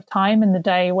pockets of time in the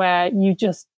day where you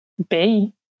just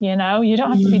be. You know, you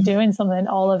don't have to be doing something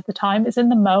all of the time. It's in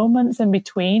the moments in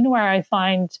between where I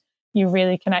find you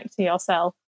really connect to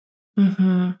yourself.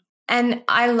 And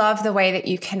I love the way that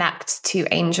you connect to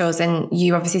angels, and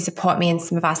you obviously support me in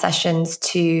some of our sessions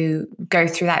to go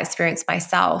through that experience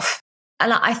myself.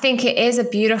 And I think it is a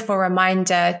beautiful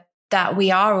reminder that we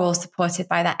are all supported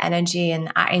by that energy,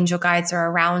 and our angel guides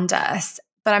are around us.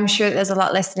 But I'm sure that there's a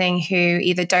lot listening who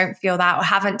either don't feel that or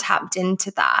haven't tapped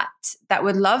into that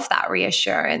would love that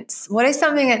reassurance. What is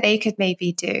something that they could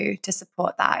maybe do to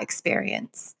support that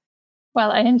experience?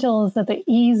 Well, angels are the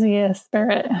easiest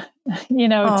spirit, you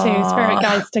know, to spirit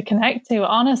guides to connect to.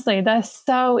 Honestly, they're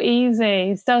so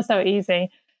easy, so easy.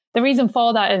 The reason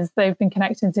for that is they've been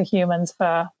connecting to humans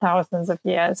for thousands of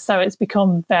years. So it's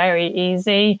become very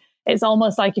easy. It's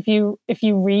almost like if you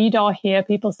read or hear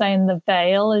people saying the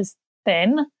veil is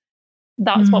thin,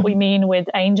 That's what we mean with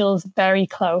angels very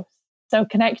close. So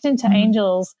connecting to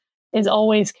angels is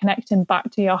always connecting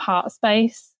back to your heart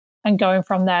space and going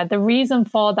from there. The reason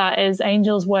for that is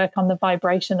angels work on the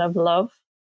vibration of love.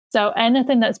 So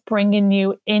anything that's bringing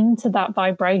you into that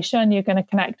vibration, you're going to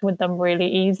connect with them really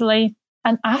easily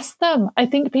and ask them. I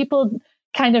think people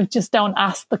kind of just don't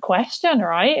ask the question,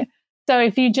 right? So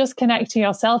if you just connect to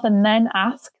yourself and then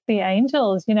ask the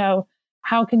angels, you know,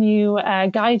 how can you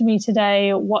guide me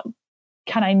today? What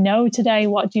can I know today?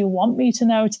 What do you want me to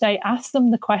know today? Ask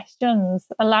them the questions.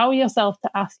 Allow yourself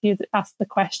to ask the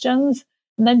questions,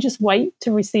 and then just wait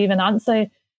to receive an answer.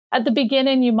 At the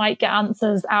beginning, you might get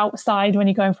answers outside. When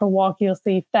you're going for a walk, you'll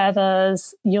see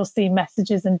feathers, you'll see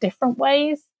messages in different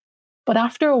ways. But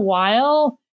after a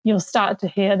while, you'll start to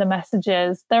hear the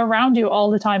messages. They're around you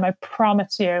all the time. I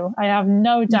promise you. I have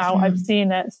no doubt. I've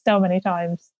seen it so many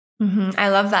times. I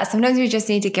love that. Sometimes we just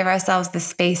need to give ourselves the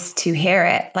space to hear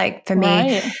it. Like for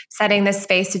me, setting the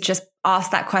space to just ask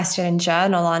that question and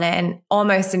journal on it. And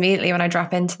almost immediately when I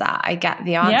drop into that, I get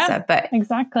the answer. Yeah, but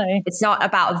exactly. It's not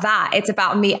about that. It's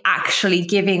about me actually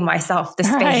giving myself the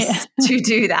space to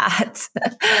do that,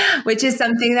 which is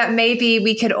something that maybe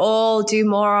we could all do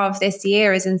more of this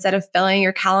year, is instead of filling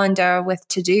your calendar with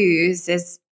to-dos,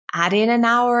 is add in an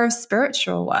hour of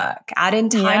spiritual work, add in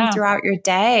time throughout your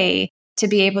day to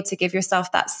be able to give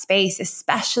yourself that space,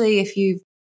 especially if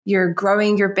you're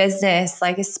growing your business,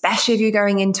 like especially if you're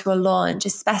going into a launch,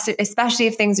 especially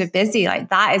if things are busy, like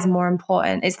that is more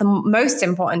important. It's the most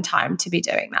important time to be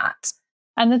doing that.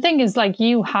 And the thing is, like,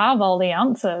 you have all the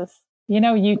answers. You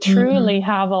know, you truly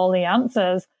have all the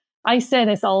answers. I say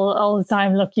this all the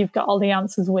time. Look, you've got all the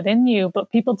answers within you, but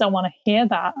people don't want to hear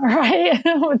that, right?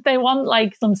 They want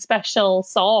like some special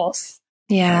sauce.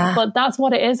 Yeah. But that's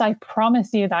what it is. I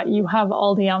promise you that you have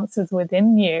all the answers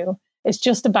within you. It's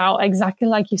just about, exactly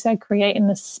like you said, creating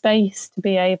the space to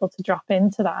be able to drop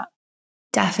into that.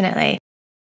 Definitely.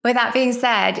 With that being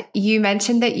said, you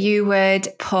mentioned that you would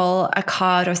pull a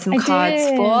card or some cards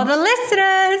for the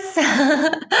listeners.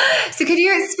 So could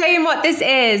you explain what this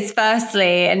is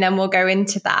firstly, and then we'll go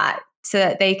into that so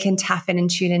that they can tap in and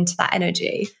tune into that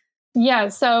energy? Yeah.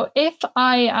 So if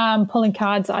I am pulling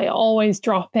cards, I always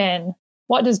drop in.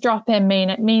 What does drop in mean?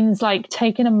 It means like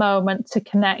taking a moment to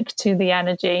connect to the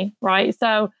energy, right?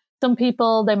 So some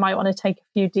people, they might want to take a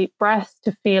few deep breaths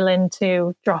to feel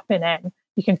into dropping in.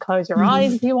 You can close your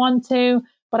eyes if you want to,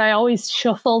 but I always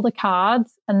shuffle the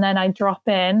cards and then I drop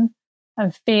in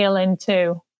and feel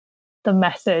into the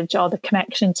message or the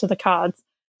connection to the cards.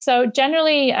 So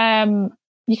generally,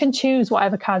 you can choose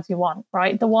whatever cards you want,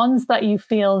 right? The ones that you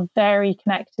feel very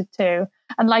connected to.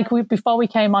 And like before we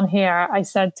came on here, I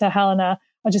said to Helena,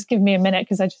 just give me a minute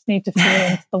because I just need to feel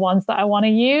into the ones that I want to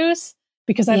use,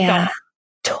 because I've got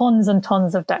tons and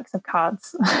tons of decks of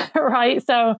cards, right?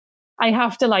 So I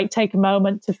have to like take a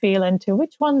moment to feel into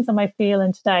which ones am I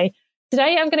feeling today.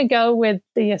 Today, I'm going to go with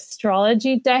the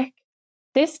astrology deck.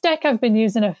 This deck I've been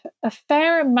using a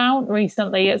fair amount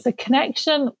recently. It's a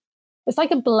connection. It's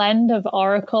like a blend of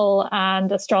oracle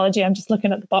and astrology. I'm just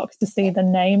looking at the box to see the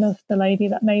name of the lady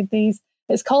that made these.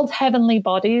 It's called Heavenly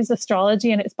Bodies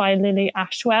Astrology, and it's by Lily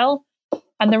Ashwell.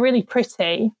 And they're really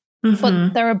pretty,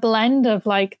 but they're a blend of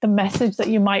like the message that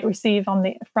you might receive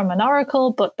from an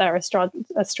oracle, but they're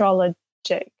astrologically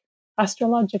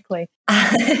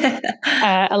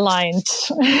aligned.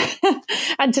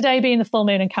 And today being the full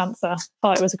moon in Cancer,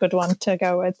 thought it was a good one to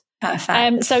go with.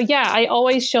 Perfect. So yeah, I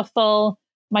always shuffle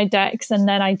my decks and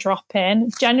then I drop in.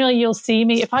 Generally, you'll see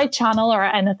me if I channel or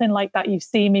anything like that. You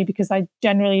see me because I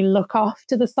generally look off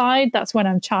to the side. That's when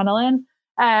I'm channeling.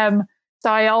 So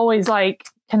I always like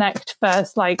connect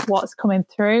first, like what's coming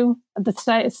through. At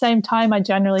the same time, I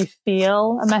generally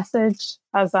feel a message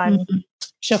as I'm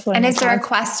shuffling. And is there a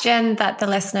question that the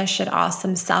listener should ask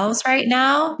themselves right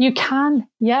now? You can.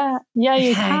 Yeah,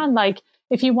 you can. Like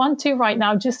if you want to right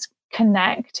now, just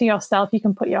connect to yourself. You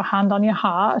can put your hand on your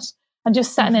heart and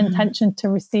just set an intention to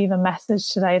receive a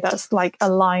message today that's like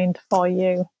aligned for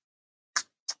you.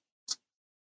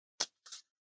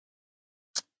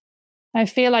 I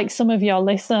feel like some of your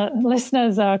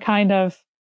listeners are kind of,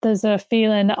 there's a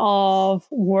feeling of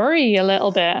worry a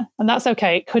little bit, and that's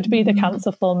okay. It could be the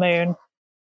Cancer full moon.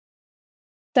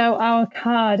 So our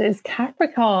card is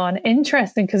Capricorn.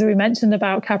 Interesting, because we mentioned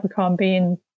about Capricorn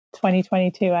being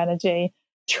 2022 energy,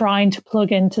 trying to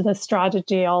plug into the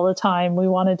strategy all the time. We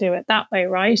want to do it that way,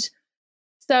 right?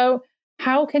 So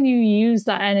how can you use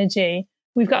that energy?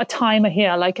 We've got a timer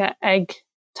here, like an egg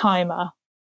timer.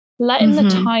 Letting the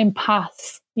time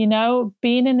pass, you know,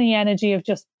 being in the energy of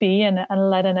just being and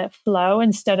letting it flow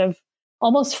instead of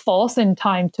almost forcing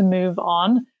time to move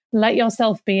on. let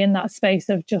yourself be in that space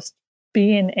of just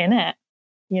being in it,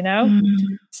 you know?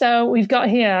 So we've got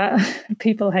here,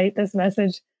 people hate this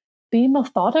message, be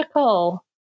methodical,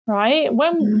 right?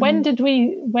 When did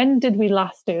we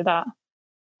last do that?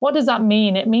 What does that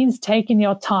mean? It means taking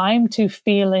your time to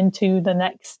feel into the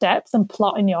next steps and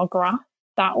plotting your graph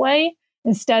that way,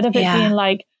 instead of it being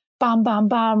like, bam, bam,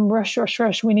 bam, rush, rush,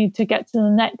 rush. We need to get to the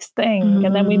next thing.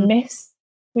 And then we miss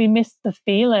the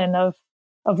feeling of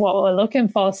what we're looking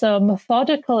for. So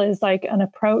methodical is like an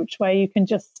approach where you can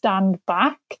just stand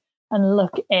back and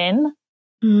look in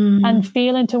and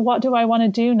feel into, what do I want to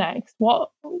do next? What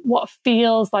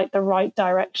feels like the right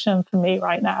direction for me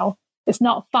right now? It's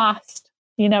not fast,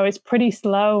 it's pretty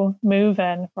slow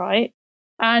moving, right?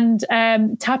 And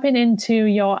tapping into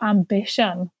your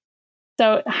ambition.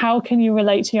 So how can you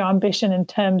relate to your ambition in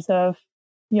terms of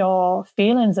your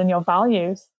feelings and your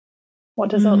values? What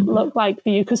does it look like for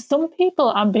you? Because some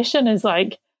people, ambition is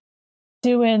like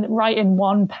writing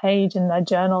 1 page in their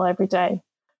journal every day.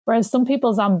 Whereas some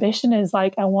people's ambition is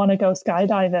like, I want to go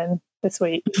skydiving this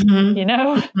week,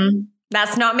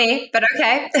 That's not me, but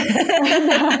okay.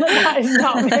 That is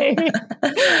not me.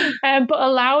 But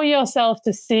allow yourself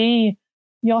to see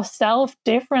yourself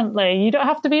differently. You don't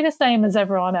have to be the same as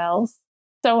everyone else.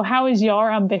 So how is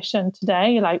your ambition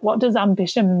today? Like, what does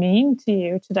ambition mean to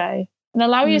you today? And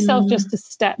allow yourself just to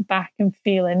step back and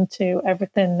feel into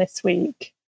everything this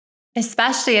week.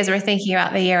 Especially as we're thinking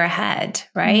about the year ahead,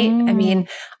 right? I mean,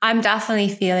 I'm definitely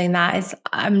feeling that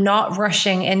I'm not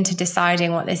rushing into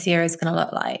deciding what this year is going to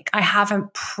look like. I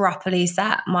haven't properly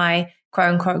set my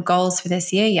quote unquote goals for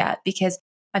this year yet, because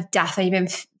I've definitely been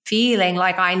feeling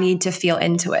like I need to feel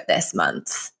into it this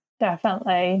month.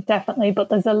 Definitely. But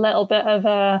there's a little bit of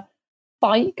a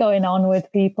fight going on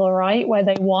with people, right? Where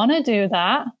they want to do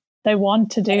that. They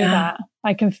want to do that.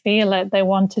 I can feel it. They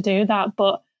want to do that,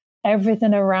 but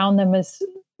everything around them is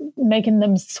making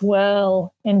them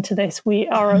swirl into this. We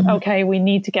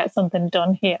need to get something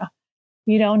done here.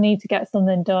 You don't need to get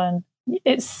something done.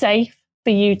 It's safe for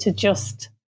you to just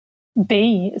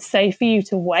be. It's safe for you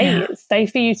to wait. It's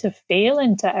safe for you to feel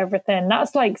into everything.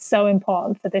 That's like so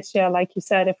important for this year. Like you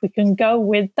said, if we can go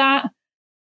with that,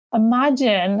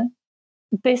 imagine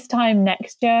this time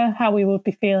next year how we would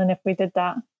be feeling if we did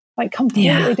that. Like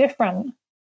completely different.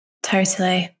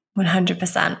 Totally.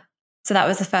 100%. So that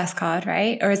was the first card,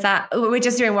 right? Or is that, we're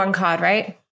just doing one card,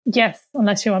 right? Yes,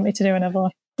 unless you want me to do another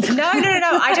one. No.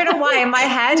 I don't know why. In my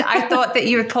head, I thought that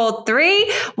you had pulled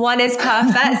 3. 1 is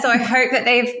perfect. So I hope that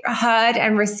they've heard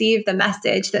and received the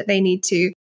message that they need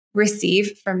to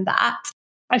receive from that.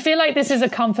 I feel like this is a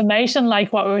confirmation,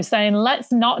 like what we were saying.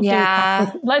 Let's not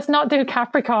do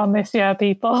Capricorn this year,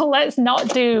 people. Let's not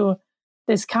do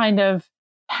this kind of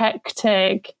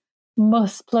hectic,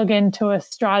 must plug into a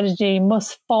strategy,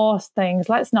 must force things.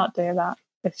 Let's not do that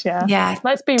this year. Yeah,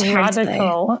 let's be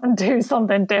radical and do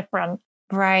something different.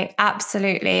 Right,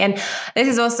 absolutely. And this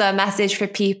is also a message for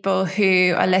people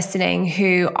who are listening,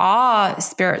 who are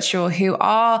spiritual, who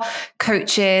are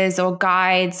coaches or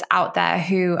guides out there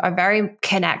who are very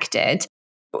connected.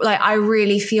 Like, I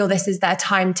really feel this is their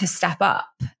time to step up,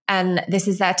 and this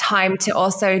is their time to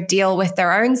also deal with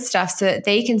their own stuff so that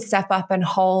they can step up and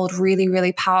hold really,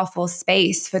 really powerful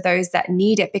space for those that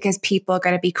need it, because people are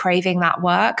going to be craving that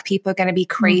work. People are going to be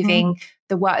craving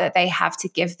the work that they have to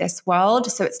give this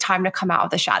world. So it's time to come out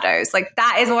of the shadows. Like,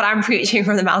 that is what I'm preaching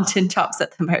from the mountaintops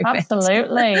at the moment.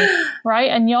 Absolutely.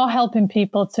 Right. And you're helping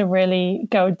people to really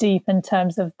go deep in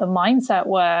terms of the mindset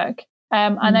work.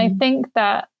 And I think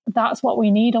that that's what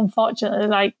we need, unfortunately.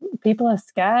 Like, people are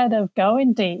scared of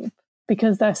going deep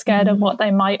because they're scared of what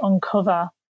they might uncover.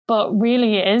 But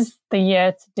really, it is the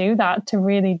year to do that, to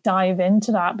really dive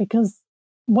into that, because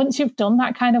once you've done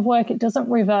that kind of work, it doesn't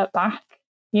revert back.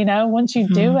 Once you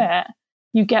do it,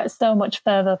 you get so much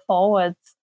further forwards.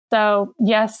 So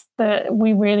yes,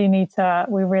 we really need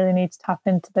to tap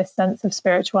into this sense of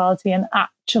spirituality and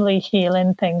actually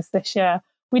healing things this year.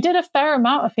 We did a fair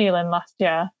amount of healing last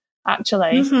year,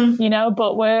 actually,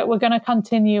 but we're going to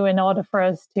continue in order for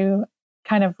us to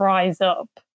kind of rise up.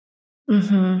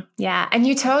 Yeah. And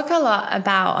you talk a lot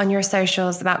about on your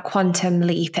socials about quantum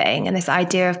leaping and this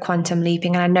idea of quantum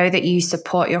leaping. And I know that you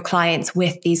support your clients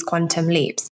with these quantum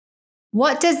leaps.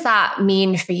 What does that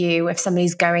mean for you if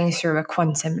somebody's going through a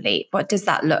quantum leap? What does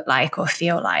that look like or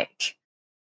feel like?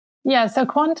 Yeah. So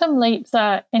quantum leaps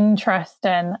are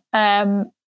interesting.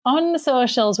 On the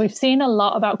socials, we've seen a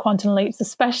lot about quantum leaps,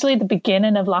 especially the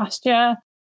beginning of last year,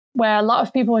 where a lot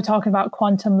of people were talking about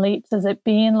quantum leaps as it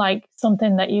being like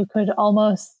something that you could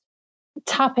almost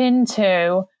tap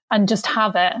into and just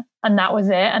have it. And that was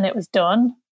it. And it was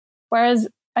done. Whereas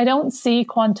I don't see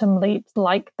quantum leaps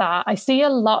like that. I see a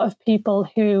lot of people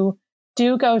who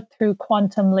do go through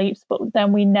quantum leaps, but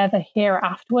then we never hear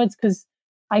afterwards, because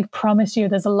I promise you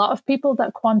there's a lot of people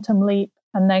that quantum leap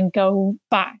and then go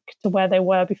back to where they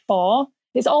were before.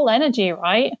 It's all energy,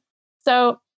 right?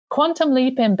 So quantum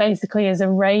leaping basically is a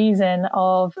raising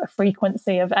of a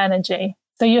frequency of energy.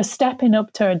 So you're stepping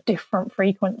up to a different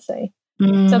frequency.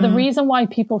 So the reason why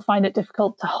people find it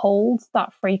difficult to hold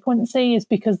that frequency is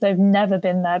because they've never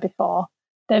been there before.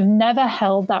 They've never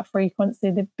held that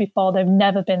frequency before. They've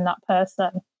never been that person.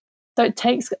 So it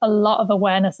takes a lot of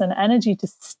awareness and energy to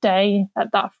stay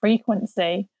at that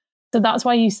frequency. So that's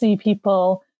why you see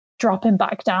people dropping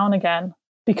back down again,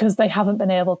 because they haven't been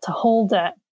able to hold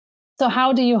it. So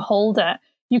how do you hold it?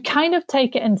 You kind of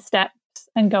take it in steps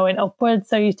and going upwards.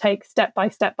 So you take step by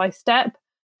step by step.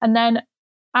 And then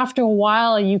after a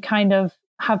while, you kind of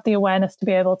have the awareness to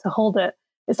be able to hold it.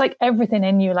 It's like everything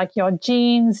in you, like your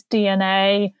genes,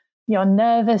 DNA, your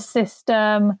nervous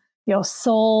system, your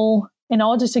soul. In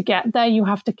order to get there, you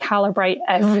have to calibrate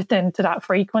everything to that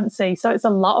frequency. So it's a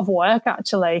lot of work,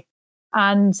 actually.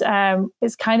 And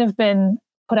it's kind of been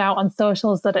put out on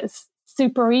socials that it's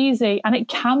super easy. And it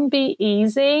can be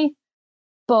easy,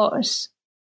 but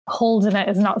holding it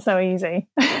is not so easy,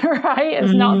 right?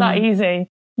 It's not that easy.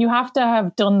 You have to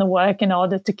have done the work in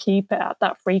order to keep it at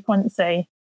that frequency.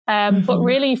 But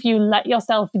really, if you let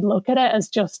yourself look at it as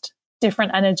just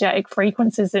different energetic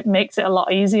frequencies, it makes it a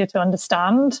lot easier to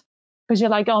understand, because you're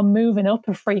like, oh, I'm moving up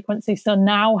a frequency. So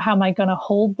now how am I going to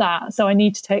hold that? So I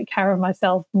need to take care of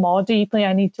myself more deeply.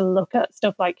 I need to look at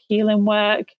stuff like healing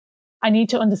work. I need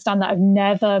to understand that I've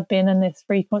never been in this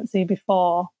frequency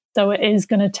before. So it is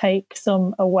going to take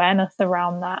some awareness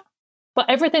around that. But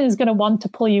everything is going to want to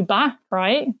pull you back,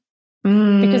 right?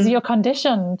 Because you're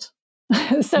conditioned.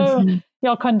 So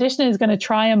your conditioning is going to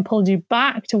try and pull you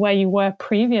back to where you were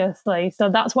previously. So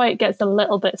that's why it gets a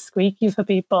little bit squeaky for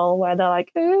people, where they're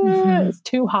like, it's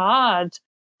too hard.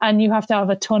 And you have to have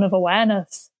a ton of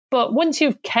awareness. But once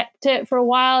you've kept it for a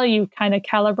while, you kind of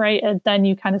calibrated, then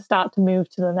you kind of start to move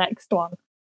to the next one.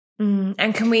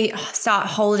 And can we start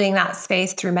holding that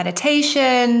space through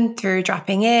meditation, through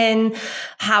dropping in?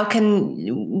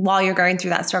 While you're going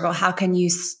through that struggle, how can you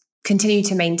continue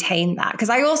to maintain that? Because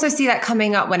I also see that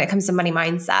coming up when it comes to money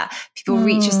mindset. People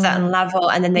reach a certain level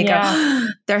and then they go,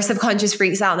 their subconscious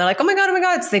freaks out and they're like, oh my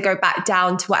God. So they go back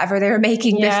down to whatever they were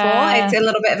making before. It's a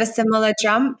little bit of a similar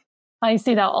jump. I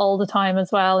see that all the time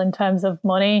as well in terms of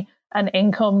money and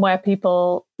income, where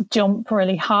people jump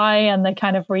really high and they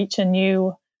kind of reach a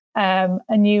new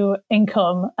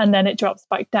income, and then it drops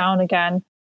back down again.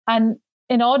 And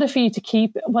in order for you to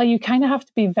keep, you kind of have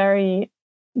to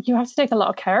you have to take a lot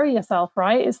of care of yourself,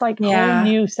 right? It's like a whole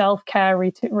new self-care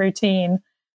routine.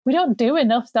 We don't do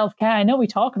enough self-care. I know we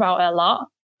talk about it a lot,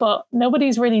 but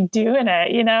nobody's really doing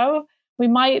it, you know? We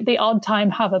might the odd time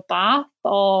have a bath,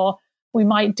 or we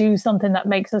might do something that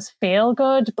makes us feel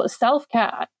good, but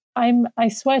self-care, I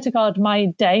swear to God, my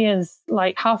day is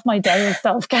like half my day is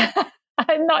self-care.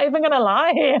 I'm not even going to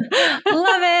lie.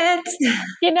 Love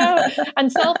it.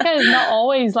 And self-care is not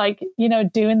always like,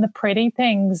 doing the pretty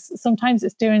things. Sometimes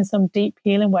it's doing some deep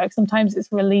healing work. Sometimes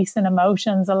it's releasing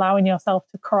emotions, allowing yourself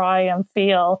to cry and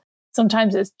feel.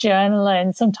 Sometimes it's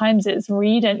journaling. Sometimes it's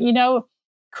reading,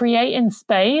 creating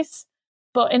space.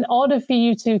 But in order for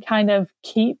you to kind of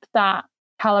keep that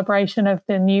calibration of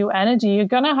the new energy, you're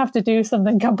going to have to do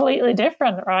something completely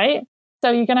different, right?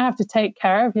 So you're going to have to take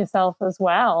care of yourself as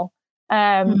well.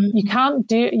 You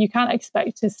can't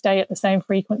expect to stay at the same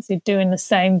frequency doing the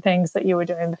same things that you were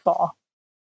doing before.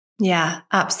 Yeah,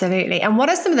 absolutely. And what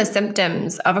are some of the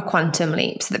symptoms of a quantum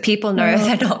leap so that people know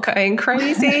they're not going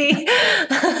crazy?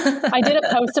 I did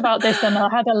a post about this and I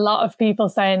had a lot of people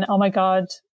saying, oh my God,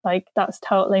 like that's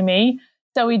totally me.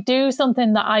 So we do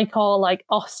something that I call like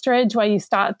ostrich, where you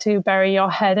start to bury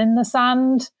your head in the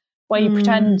sand, where you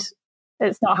pretend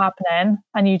it's not happening,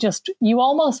 and you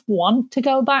almost want to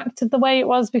go back to the way it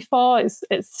was before. It's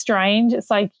strange. It's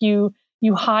like you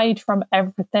hide from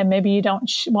everything. Maybe you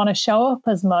don't want to show up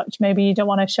as much. Maybe you don't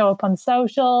want to show up on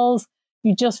socials.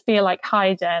 You just feel like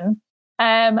hiding.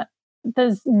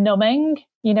 There's numbing,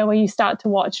 where you start to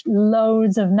watch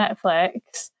loads of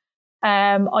Netflix,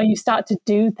 or you start to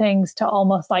do things to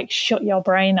almost like shut your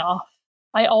brain off.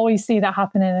 I always see that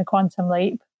happen in a quantum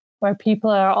leap, where people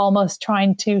are almost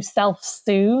trying to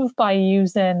self-soothe by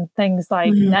using things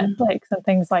like Netflix and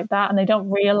things like that. And they don't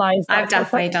realize that. I've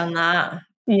definitely done that.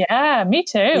 Yeah, me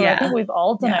too. Yeah. I think we've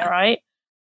all done it, right?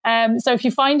 So if you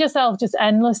find yourself just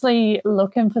endlessly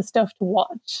looking for stuff to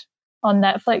watch on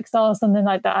Netflix or something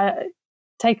like that,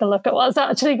 take a look at what's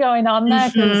actually going on there,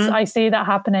 because I see that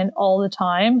happening all the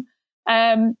time.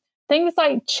 Things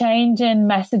like changing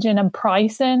messaging and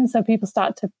pricing. So people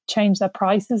start to change their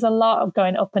prices a lot, of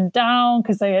going up and down,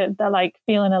 because they're like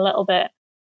feeling a little bit,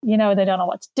 they don't know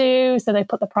what to do. So they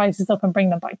put the prices up and bring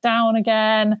them back down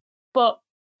again. But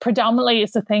predominantly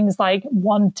it's the things like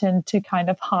wanting to kind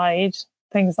of hide,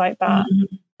 things like that.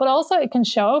 But also it can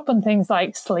show up on things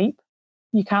like sleep.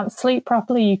 You can't sleep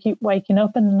properly. You keep waking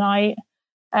up in the night.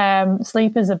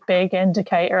 Sleep is a big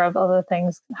indicator of other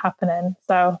things happening.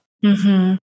 So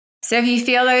So if you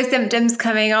feel those symptoms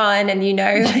coming on and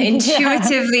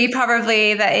intuitively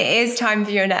probably that it is time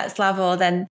for your next level,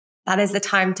 then that is the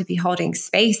time to be holding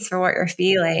space for what you're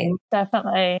feeling.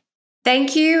 Definitely.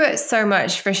 Thank you so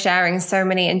much for sharing so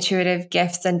many intuitive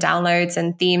gifts and downloads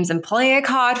and themes and pulling a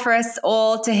card for us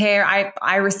all to hear.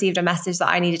 I received a message that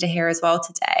I needed to hear as well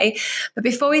today. But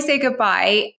before we say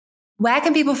goodbye, where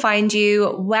can people find you?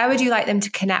 Where would you like them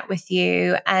to connect with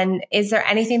you? And is there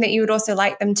anything that you would also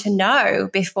like them to know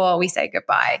before we say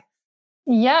goodbye?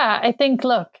 Yeah, I think,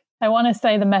 look, I want to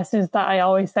say the message that I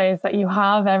always say is that you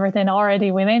have everything already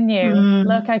within you.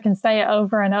 Look, I can say it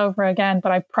over and over again,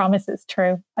 but I promise it's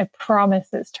true. I promise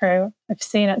it's true. I've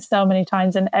seen it so many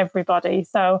times in everybody.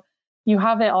 So you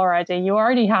have it already. You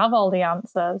already have all the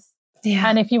answers. Yeah.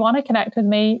 And if you want to connect with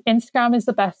me, Instagram is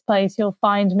the best place. You'll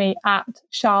find me at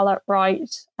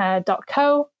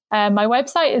charlottewright.co. My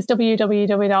website is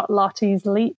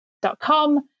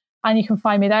www.lottiesleap.com. And you can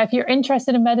find me there. If you're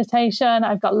interested in meditation,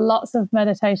 I've got lots of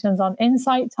meditations on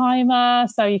Insight Timer.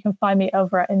 So you can find me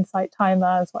over at Insight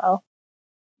Timer as well.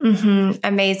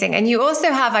 Amazing. And you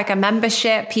also have like a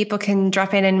membership. People can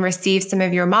drop in and receive some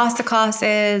of your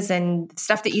masterclasses and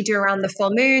stuff that you do around the full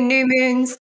moon, new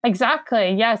moons.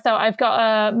 Exactly. Yeah. So I've got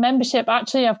a membership.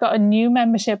 Actually, I've got a new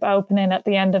membership opening at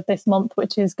the end of this month,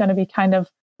 which is going to be kind of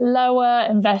lower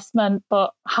investment,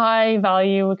 but high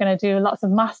value. We're going to do lots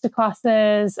of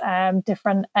masterclasses,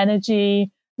 different energy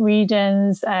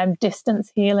readings,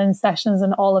 distance healing sessions,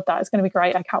 and all of that. It's going to be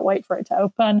great. I can't wait for it to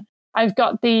open. I've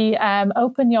got the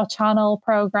Open Your Channel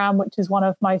program, which is one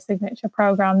of my signature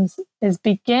programs, is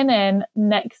beginning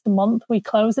next month. We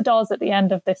close the doors at the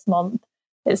end of this month.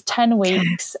 It's 10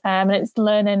 weeks, and it's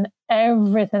learning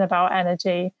everything about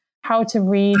energy, how to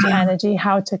read energy,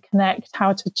 how to connect,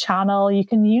 how to channel. You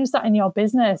can use that in your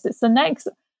business. It's the next,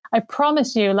 I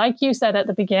promise you, like you said at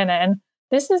the beginning,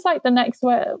 this is like the next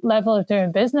level of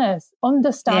doing business,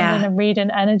 understanding and reading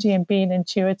energy and being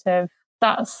intuitive.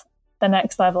 That's the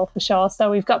next level for sure. So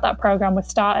we've got that program. We're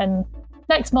starting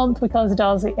next month. We close the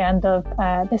doors at the end of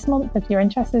this month. If you're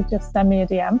interested, just send me a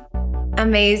DM.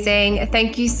 Amazing.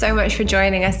 Thank you so much for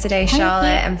joining us today,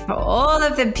 Charlotte, and for all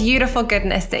of the beautiful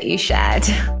goodness that you shared.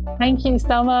 Thank you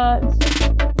so much.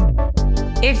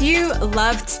 If you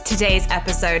loved today's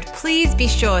episode, please be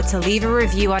sure to leave a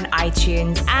review on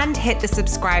iTunes and hit the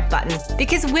subscribe button,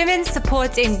 because women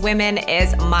supporting women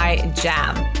is my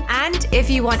jam. And if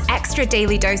you want extra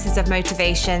daily doses of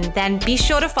motivation, then be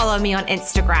sure to follow me on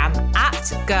Instagram at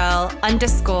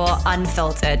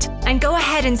girl_unfiltered. And go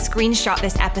ahead and screenshot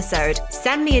this episode,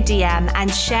 send me a DM,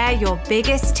 and share your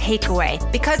biggest takeaway,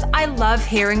 because I love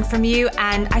hearing from you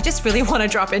and I just really want to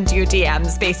drop into your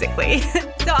DMs, basically.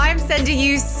 So I'm sending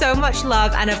you so much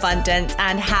love and abundance,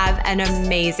 and have an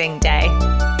amazing day.